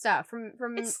slime stuff from.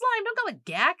 It's slime. Don't call it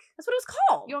gack. That's what it was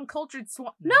called. You uncultured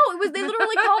swine. No, they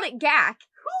literally called it gack.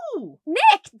 Who?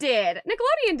 Nick did.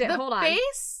 Nickelodeon did. Hold on.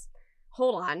 Face?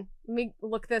 Hold on. Let me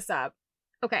look this up.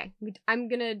 Okay. I'm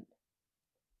gonna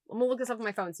look this up on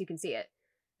my phone so you can see it.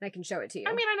 And I can show it to you.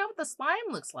 I mean, I know what the slime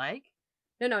looks like.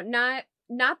 No,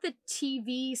 not the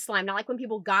TV slime. Not like when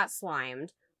people got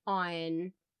slimed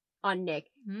on Nick.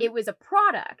 Mm-hmm. It was a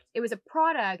product. It was a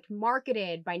product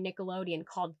marketed by Nickelodeon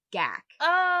called Gack.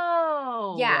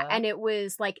 Oh. Yeah, and it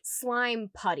was like slime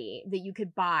putty that you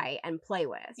could buy and play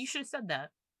with. You should have said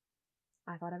that.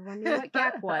 I thought everyone knew what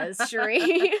Gack was,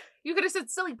 Sheree. You could have said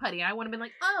silly putty, and I would have been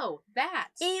like, oh, that.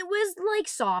 It was like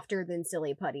softer than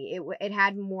silly putty. It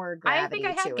had more gravity to it.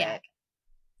 I think I had Gack.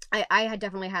 I had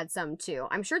definitely had some too.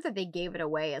 I'm sure that they gave it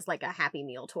away as like a Happy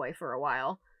Meal toy for a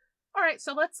while. All right,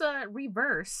 so let's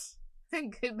reverse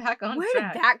and get back on track.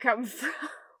 Where did that come from?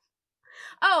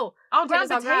 Oh, ground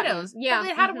potatoes. Yeah.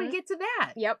 But how did we get to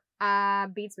that?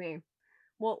 Yep. Beats me.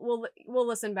 We'll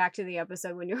listen back to the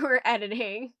episode when you were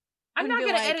editing. I'm not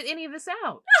gonna edit any of this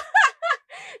out.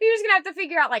 You're just gonna have to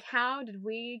figure out like how did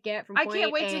we get from point I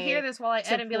can't wait A to hear this while I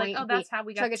edit and be like, oh, that's how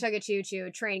we got chugga chugga choo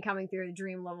choo train coming through the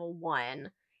dream level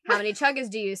 1. How many chuggas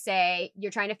do you say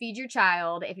you're trying to feed your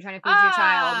child? If you're trying to feed your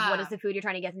child, what is the food you're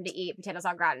trying to get them to eat? Potatoes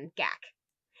au gratin. Gack.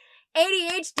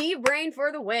 ADHD brain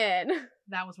for the win.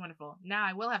 That was wonderful. Now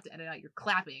I will have to edit out your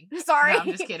clapping. Sorry. No,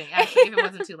 I'm just kidding. Actually, if it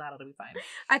wasn't too loud, it'll be fine.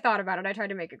 I thought about it. I tried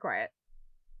to make it quiet.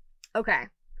 Okay.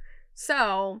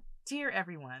 So, dear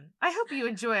everyone, I hope you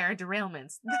enjoy our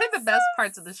derailments. They're the best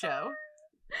parts of the show.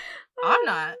 I'm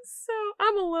not. So,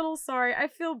 I'm a little sorry. I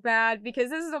feel bad because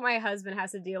this is what my husband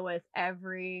has to deal with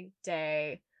every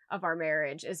day of our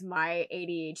marriage is my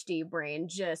ADHD brain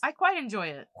just... I quite enjoy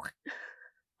it.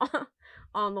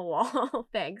 On the wall.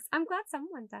 Thanks. I'm glad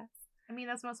someone does. I mean,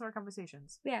 that's most of our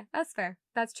conversations. Yeah, that's fair.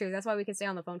 That's true. That's why we can stay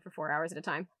on the phone for 4 hours at a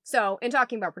time. So, in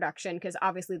talking about production, because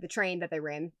obviously the train that they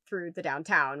ran through the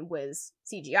downtown was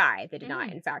CGI. They did not,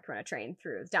 in fact, run a train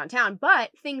through the downtown.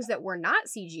 But things that were not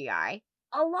CGI,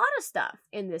 a lot of stuff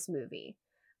in this movie.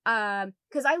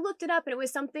 Because I looked it up and it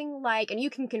was something like, and you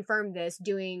can confirm this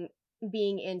being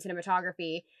in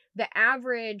cinematography, the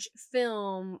average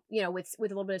film, you know, with a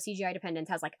little bit of CGI dependence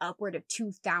has like upward of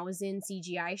 2,000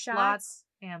 CGI shots.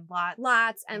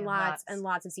 Lots and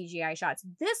lots of CGI shots.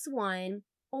 This one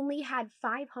only had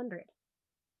 500. It's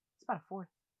about a fourth.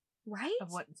 Right?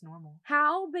 Of what is normal.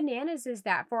 How bananas is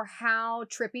that for how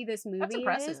trippy this movie That's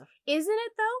impressive. Isn't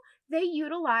it though? They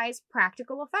utilize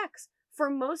practical effects for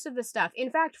most of the stuff.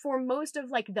 In fact, for most of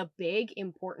like the big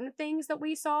important things that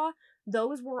we saw,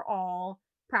 those were all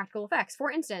practical effects.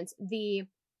 For instance, the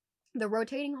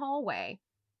rotating hallway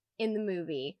in the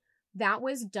movie, that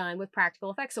was done with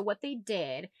practical effects. So what they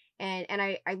did, and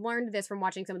I learned this from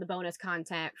watching some of the bonus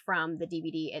content from the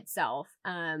DVD itself,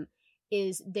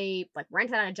 is they like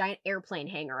rented out a giant airplane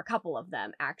hangar, a couple of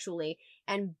them actually,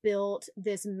 and built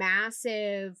this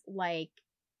massive, like,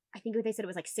 I think what they said it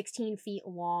was like 16 feet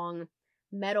long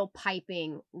metal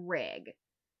piping rig,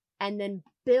 and then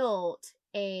built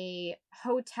a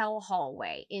hotel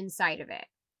hallway inside of it,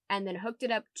 and then hooked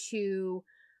it up to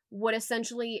what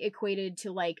essentially equated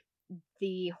to like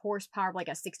the horsepower of like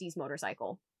a 60s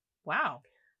motorcycle. Wow.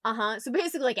 So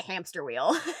basically like a hamster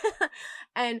wheel.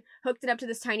 And hooked it up to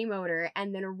this tiny motor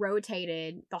and then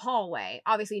rotated the hallway.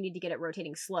 Obviously you need to get it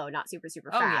rotating slow, not super fast.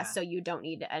 Yeah. So you don't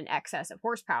need an excess of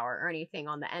horsepower or anything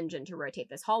on the engine to rotate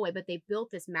this hallway. But they built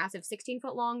this massive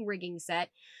 16-foot long rigging set.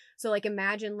 So like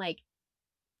imagine like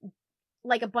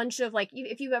like a bunch of like,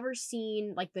 if you've ever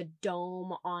seen like the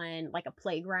dome on like a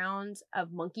playground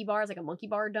of monkey bars, like a monkey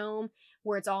bar dome,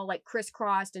 where it's all like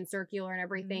crisscrossed and circular and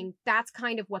everything, that's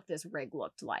kind of what this rig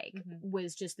looked like,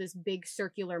 was just this big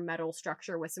circular metal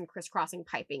structure with some crisscrossing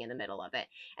piping in the middle of it.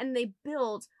 And they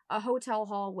built a hotel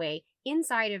hallway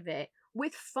inside of it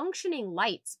with functioning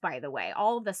lights, by the way.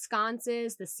 All of the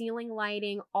sconces, the ceiling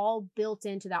lighting, all built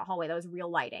into that hallway. That was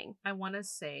real lighting. I want to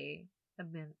say a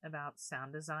bit about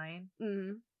sound design.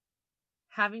 Mm-hmm.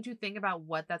 Having to think about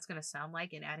what that's going to sound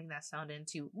like and adding that sound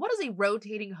into, what does a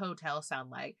rotating hotel sound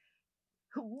like?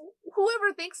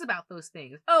 Whoever thinks about those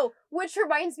things. Oh, which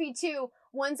reminds me too,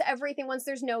 once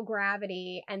there's no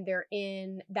gravity and they're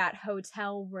in that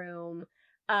hotel room,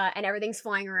 and everything's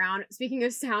flying around. Speaking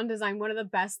of sound design, one of the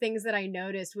best things that I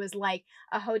noticed was like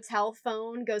a hotel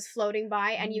phone goes floating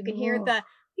by and you can hear the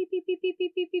beep, beep, beep, beep,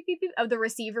 beep, beep, beep, beep, beep of the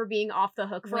receiver being off the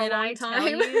hook for a long time.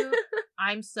 Tell you,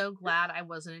 I'm so glad I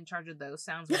wasn't in charge of those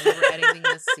sounds when we were editing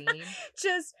this scene.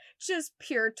 Just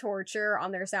pure torture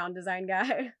on their sound design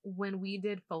guy. When we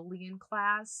did Foley in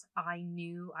class, I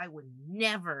knew I would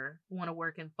never want to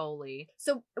work in Foley.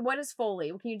 So what is Foley?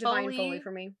 Can you define Foley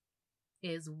for me?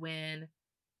 Is when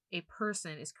a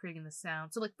person is creating the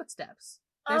sound. So like footsteps.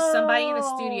 There's somebody in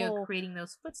the studio creating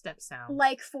those footstep sounds.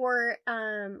 Like for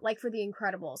The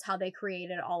Incredibles, how they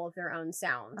created all of their own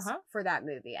sounds for that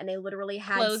movie. And they literally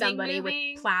had somebody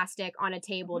with plastic on a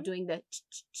table doing the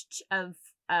of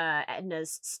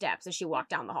Edna's steps as she walked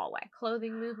down the hallway.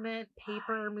 Clothing movement,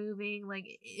 paper moving, like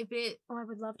if it... Oh, I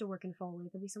would love to work in Foley.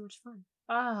 That'd be so much fun.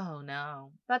 Oh,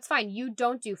 no. That's fine. You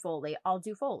don't do Foley. I'll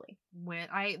do Foley.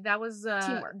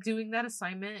 Teamwork. Doing that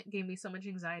assignment gave me so much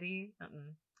anxiety.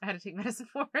 I had to take medicine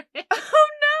for it. Oh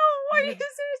no! Are you serious?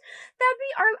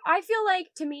 I feel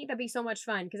like, to me, that'd be so much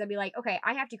fun, because I'd be like, okay,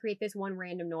 I have to create this one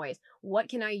random noise. What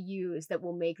can I use that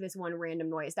will make this one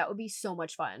random noise? That would be so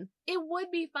much fun. It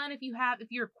would be fun if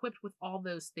you're equipped with all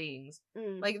those things.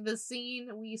 Like the scene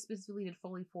we specifically did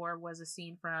Foley for was a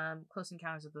scene from Close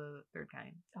Encounters of the Third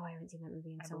Kind. Oh, I haven't seen that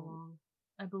movie in so long.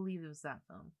 I believe it was that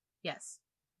film. Yes.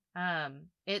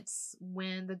 It's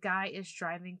when the guy is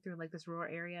driving through like this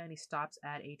rural area and he stops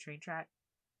at a train track.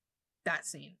 That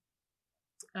scene.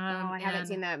 I haven't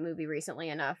seen that movie recently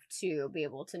enough to be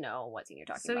able to know what scene you're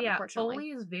talking about. So yeah, unfortunately. Foley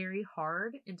is very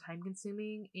hard and time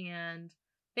consuming, and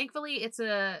thankfully it's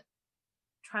a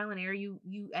trial and error. You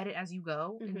edit as you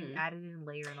go, and you add it in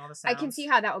layer and all the sounds. I can see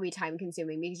how that would be time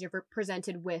consuming, because you're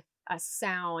presented with a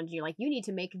sound. You're like, you need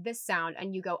to make this sound,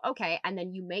 and you go, okay, and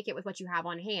then you make it with what you have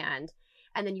on hand.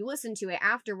 And then you listen to it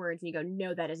afterwards and you go,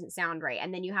 no, that doesn't sound right.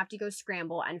 And then you have to go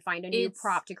scramble and find a new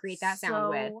prop to create that sound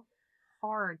with.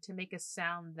 Hard to make a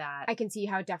sound that... I can see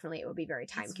how definitely it would be very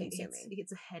time consuming.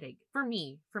 It's a headache. For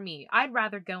me, I'd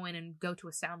rather go in and go to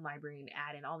a sound library and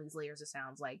add in all these layers of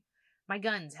sounds. Like, my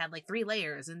guns had like 3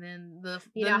 layers, and then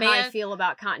how I feel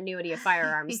about continuity of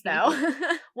firearms, though.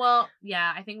 Well,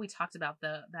 yeah, I think we talked about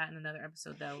that in another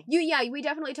episode, though. We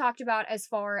definitely talked about as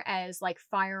far as like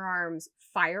firearms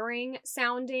firing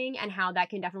sounding and how that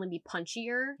can definitely be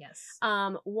punchier. Yes.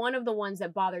 One of the ones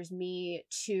that bothers me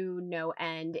to no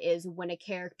end is when a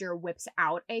character whips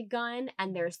out a gun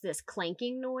and there's this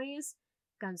clanking noise.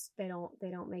 Guns, they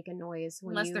don't make a noise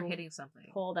when unless they're hitting something.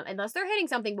 Pull them, unless they're hitting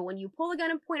something. But when you pull a gun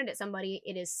and point it at somebody,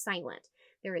 it is silent.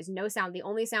 There is no sound. The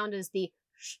only sound is the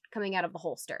coming out of the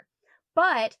holster.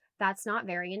 But that's not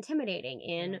very intimidating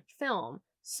in film.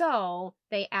 So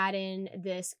they add in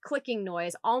this clicking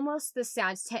noise, almost the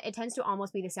sound. It tends to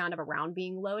almost be the sound of a round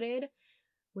being loaded,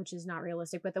 which is not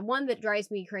realistic. But the one that drives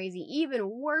me crazy, even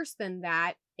worse than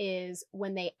that, is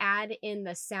when they add in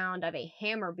the sound of a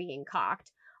hammer being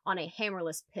cocked on a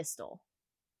hammerless pistol.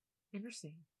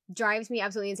 Interesting. Drives me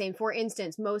absolutely insane. For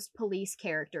instance, most police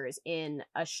characters in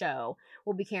a show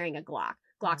will be carrying a Glock.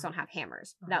 Glocks don't have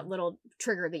hammers. That little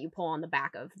trigger that you pull on the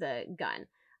back of the gun.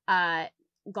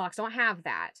 Glocks don't have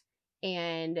that.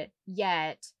 And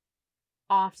yet,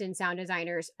 often sound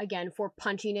designers, again, for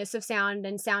punchiness of sound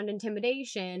and sound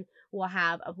intimidation, will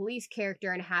have a police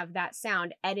character and have that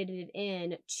sound edited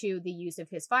in to the use of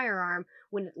his firearm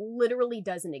when it literally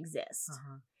doesn't exist.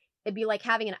 It'd be like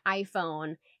having an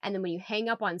iPhone, and then when you hang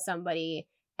up on somebody,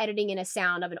 editing in a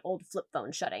sound of an old flip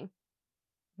phone shutting.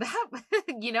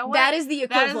 You know what? That is the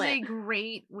equivalent. That is a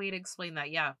great way to explain that,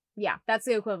 yeah. Yeah, that's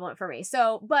the equivalent for me.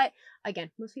 So, but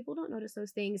again, most people don't notice those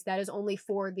things. That is only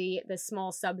for the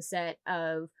small subset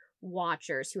of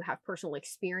watchers who have personal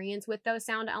experience with those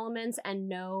sound elements and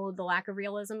know the lack of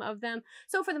realism of them.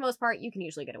 So for the most part, you can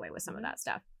usually get away with some of that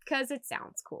stuff because it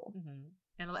sounds cool.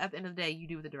 And at the end of the day, you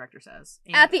do what the director says.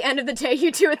 And at the end of the day,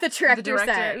 you do what the director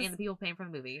says. And the people paying for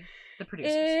the movie, the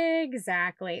producers.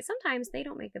 Exactly. Sometimes they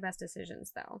don't make the best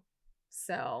decisions, though.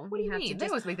 So what do you mean? They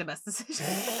always make the best decisions.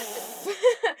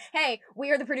 Hey,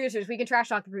 we are the producers. We can trash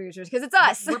talk the producers because it's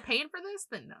us. We're paying for this?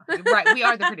 Then no. You're right. We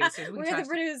are the producers. We're the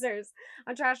producers.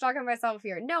 I'm trash talking myself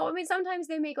here. No, I mean, sometimes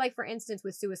they make, like, for instance,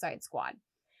 with Suicide Squad.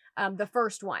 The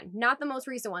first one. Not the most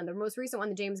recent one. The most recent one,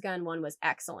 the James Gunn one, was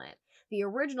excellent. The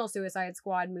original Suicide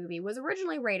Squad movie was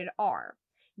originally rated R.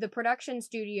 The production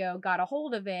studio got a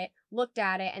hold of it, looked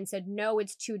at it, and said, no,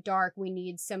 it's too dark. We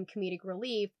need some comedic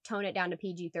relief. Tone it down to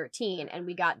PG-13. And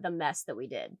we got the mess that we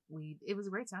did. It was a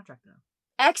great soundtrack, though.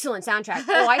 Excellent soundtrack.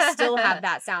 Oh, I still have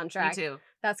that soundtrack. Me too.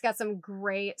 That's got some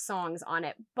great songs on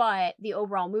it. But the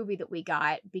overall movie that we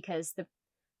got, because the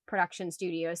production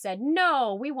studio said,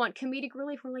 no, we want comedic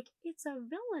relief. We're like, it's a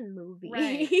villain movie.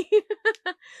 Right.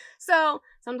 So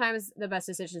sometimes the best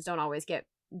decisions don't always get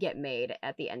made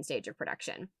at the end stage of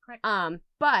production. Correct.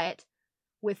 But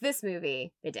with this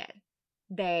movie, they did.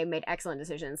 They made excellent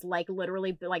decisions, like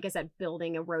literally, like I said,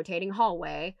 building a rotating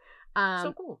hallway.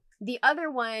 So cool. The other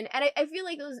one, and I feel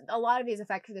like a lot of these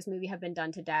effects for this movie have been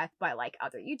done to death by like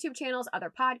other YouTube channels,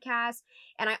 other podcasts,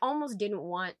 and I almost didn't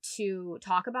want to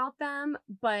talk about them,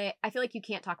 but I feel like you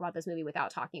can't talk about this movie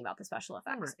without talking about the special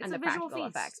effects and the practical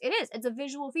effects. It is. It's a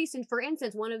visual feast, and for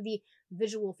instance, one of the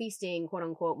visual feasting, quote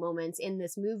unquote, moments in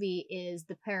this movie is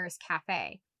the Paris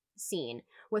Cafe scene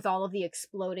with all of the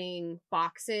exploding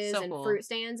boxes and fruit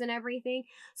stands and everything.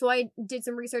 So I did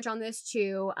some research on this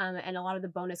too, and a lot of the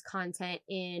bonus content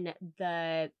in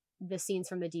the scenes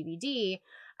from the DVD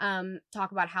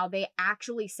talk about how they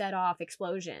actually set off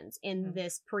explosions in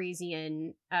this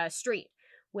Parisian street,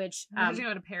 which you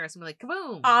go to Paris and be like,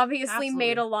 kaboom! Obviously Absolutely.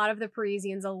 made a lot of the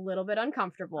Parisians a little bit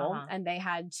uncomfortable, and they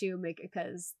had to make it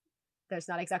because there's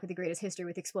not exactly the greatest history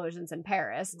with explosions in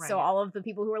Paris. Right. So all of the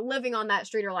people who are living on that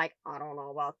street are like, I don't know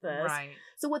about this. Right.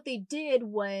 So what they did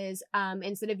was,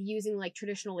 instead of using like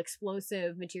traditional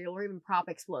explosive material or even prop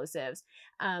explosives,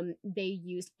 they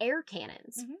used air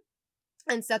cannons.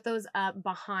 And set those up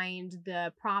behind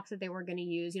the props that they were going to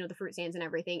use, the fruit stands and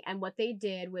everything. And what they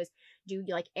did was do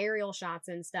like aerial shots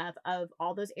and stuff of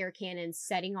all those air cannons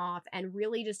setting off and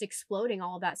really just exploding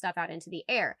all of that stuff out into the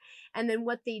air. And then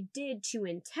what they did to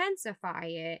intensify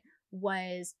it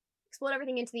was explode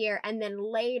everything into the air. And then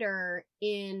later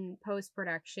in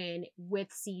post-production with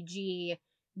CG,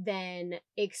 then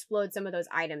explode some of those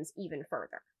items even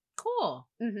further. Cool.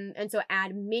 And so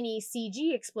add mini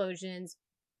CG explosions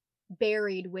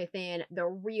buried within the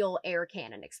real air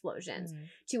cannon explosions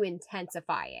to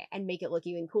intensify it and make it look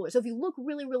even cooler. So if you look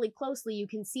really, really closely, you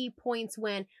can see points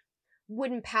when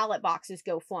wooden pallet boxes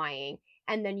go flying,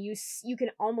 and then you can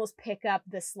almost pick up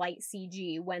the slight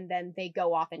CG when then they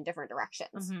go off in different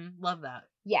directions. Love that.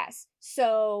 Yes.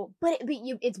 So, but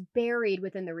it's buried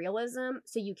within the realism,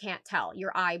 so you can't tell.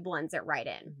 Your eye blends it right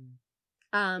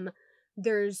in.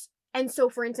 So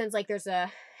for instance, like there's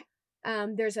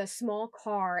a small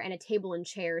car and a table and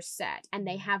chairs set, and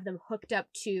they have them hooked up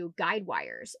to guide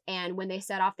wires. And when they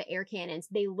set off the air cannons,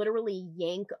 they literally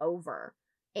yank over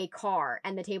a car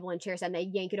and the table and chair set, and they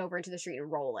yank it over into the street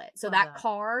and roll it. So that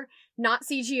car, not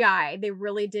CGI, they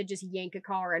really did just yank a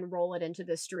car and roll it into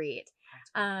the street.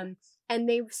 And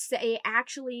they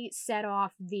actually set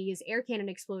off these air cannon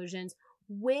explosions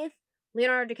with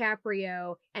Leonardo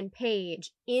DiCaprio and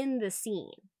Paige in the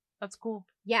scene. That's cool.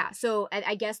 Yeah, so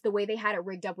I guess the way they had it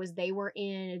rigged up was they were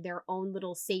in their own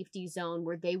little safety zone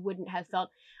where they wouldn't have felt,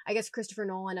 I guess Christopher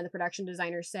Nolan and the production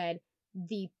designer said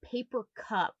the paper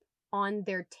cup on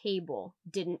their table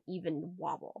didn't even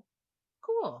wobble.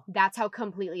 Cool. That's how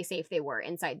completely safe they were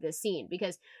inside this scene,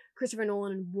 because Christopher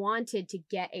Nolan wanted to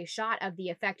get a shot of the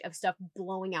effect of stuff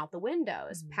blowing out the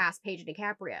windows past Paige and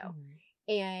DiCaprio.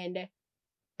 And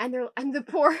the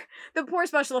poor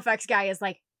special effects guy is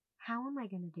like, how am I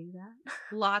going to do that?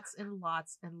 Lots and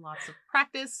lots and lots of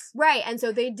practice. Right, and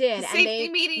so they did. Safety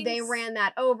meetings. They ran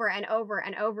that over and over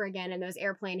and over again in those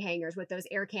airplane hangars with those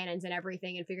air cannons and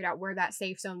everything, and figured out where that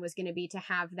safe zone was going to be to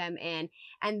have them in.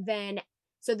 And then,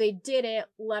 so they did it,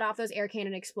 let off those air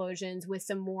cannon explosions with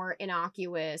some more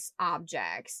innocuous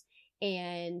objects.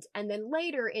 And then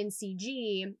later in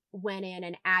CG, went in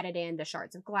and added in the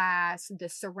shards of glass, the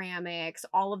ceramics,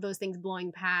 all of those things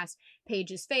blowing past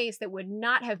Paige's face that would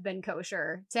not have been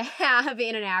kosher to have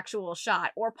in an actual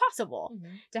shot, or possible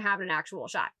to have in an actual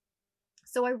shot.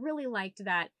 So I really liked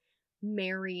that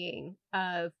marrying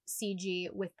of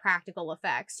CG with practical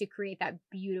effects to create that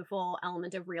beautiful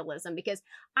element of realism, because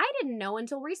I didn't know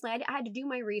until recently. I had to do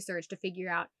my research to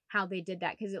figure out how they did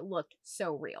that, because it looked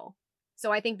so real.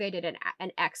 So I think they did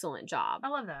an excellent job. I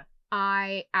love that.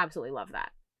 I absolutely love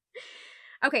that.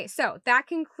 Okay, so that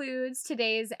concludes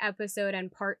today's episode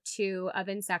and part 2 of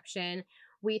Inception.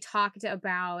 We talked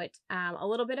about a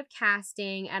little bit of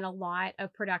casting and a lot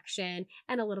of production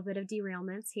and a little bit of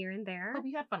derailments here and there. Hope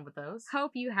you had fun with those.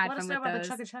 Hope you had Let fun with those. Let us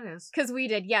know about the chuggas. Because we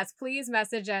did. Yes, please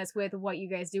message us with what you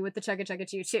guys do with the chugga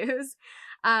choo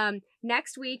choos.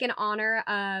 Next week, in honor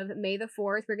of May the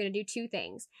 4th, we're going to do 2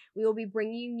 things. We will be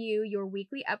bringing you your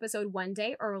weekly episode 1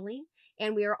 day early.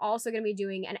 And we are also going to be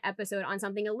doing an episode on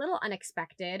something a little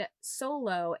unexpected,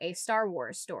 Solo, a Star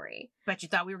Wars story. Bet you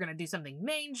thought we were going to do something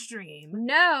mainstream.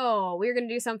 No, we're going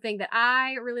to do something that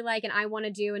I really like and I want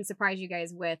to do and surprise you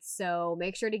guys with. So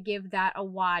make sure to give that a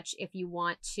watch if you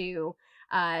want to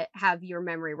have your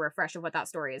memory refreshed of what that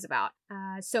story is about.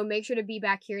 So make sure to be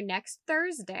back here next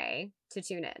Thursday to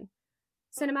tune in.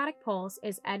 Cinematic Pulse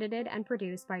is edited and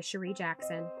produced by Cherie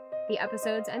Jackson. The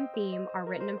episodes and theme are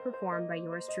written and performed by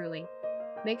yours truly.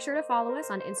 Make sure to follow us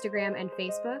on Instagram and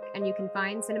Facebook, and you can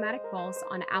find Cinematic Pulse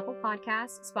on Apple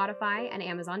Podcasts, Spotify, and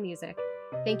Amazon Music.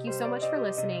 Thank you so much for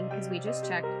listening, because we just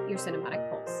checked your Cinematic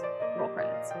Pulse. Roll credits.